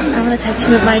gonna tag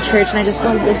team at my church, and I just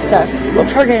love this stuff. What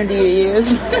program do you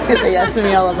use? Because he asked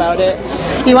me all about it.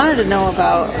 He wanted to know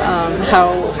about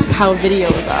how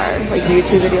videos are, like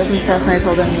YouTube videos and stuff. And I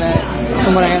told him that,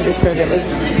 from what I understood, it was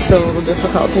still a little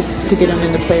difficult to get him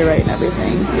into Playwright and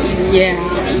everything. Yeah,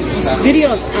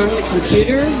 videos on the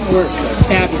computer work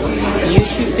fabulous.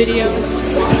 YouTube videos,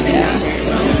 yeah.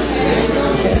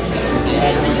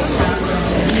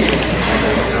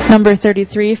 Number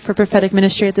 33 for prophetic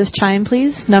ministry at this time,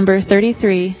 please. Number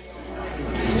 33.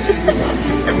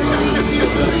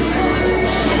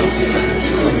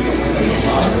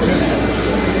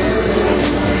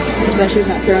 So she's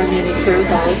not throwing me any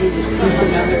curveballs. We just need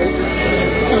some numbers.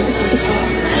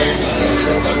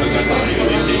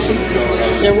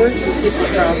 There were some people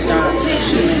crossed off.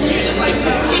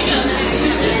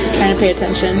 Trying to pay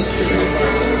attention.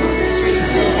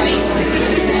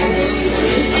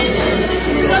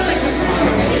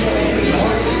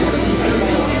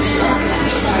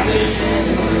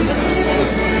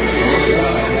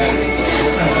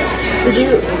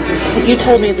 You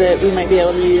told me that we might be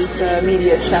able to use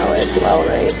Media Shout as well,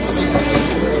 right?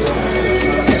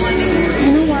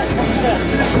 You know what?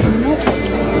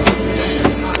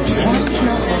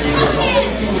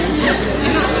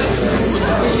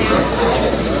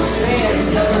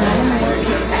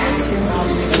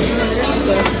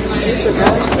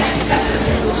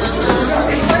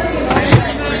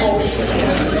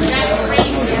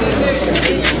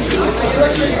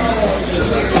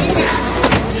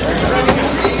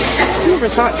 I never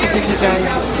thought to give you guys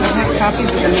have copies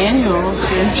of the manual if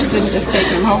you're interested in just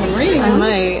taking them home and reading them. I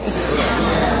might.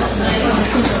 You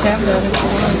can just have that if you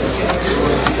want.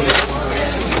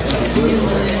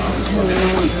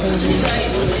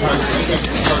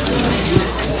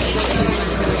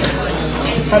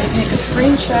 How to take a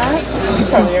screenshot. You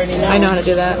probably already know. I know how to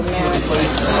do that.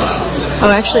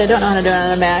 Oh, actually, I don't know how to do it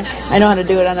on a Mac. I know how to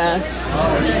do it on a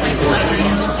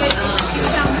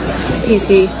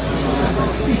PC.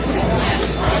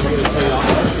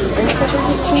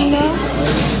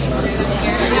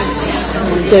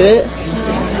 Did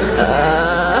it?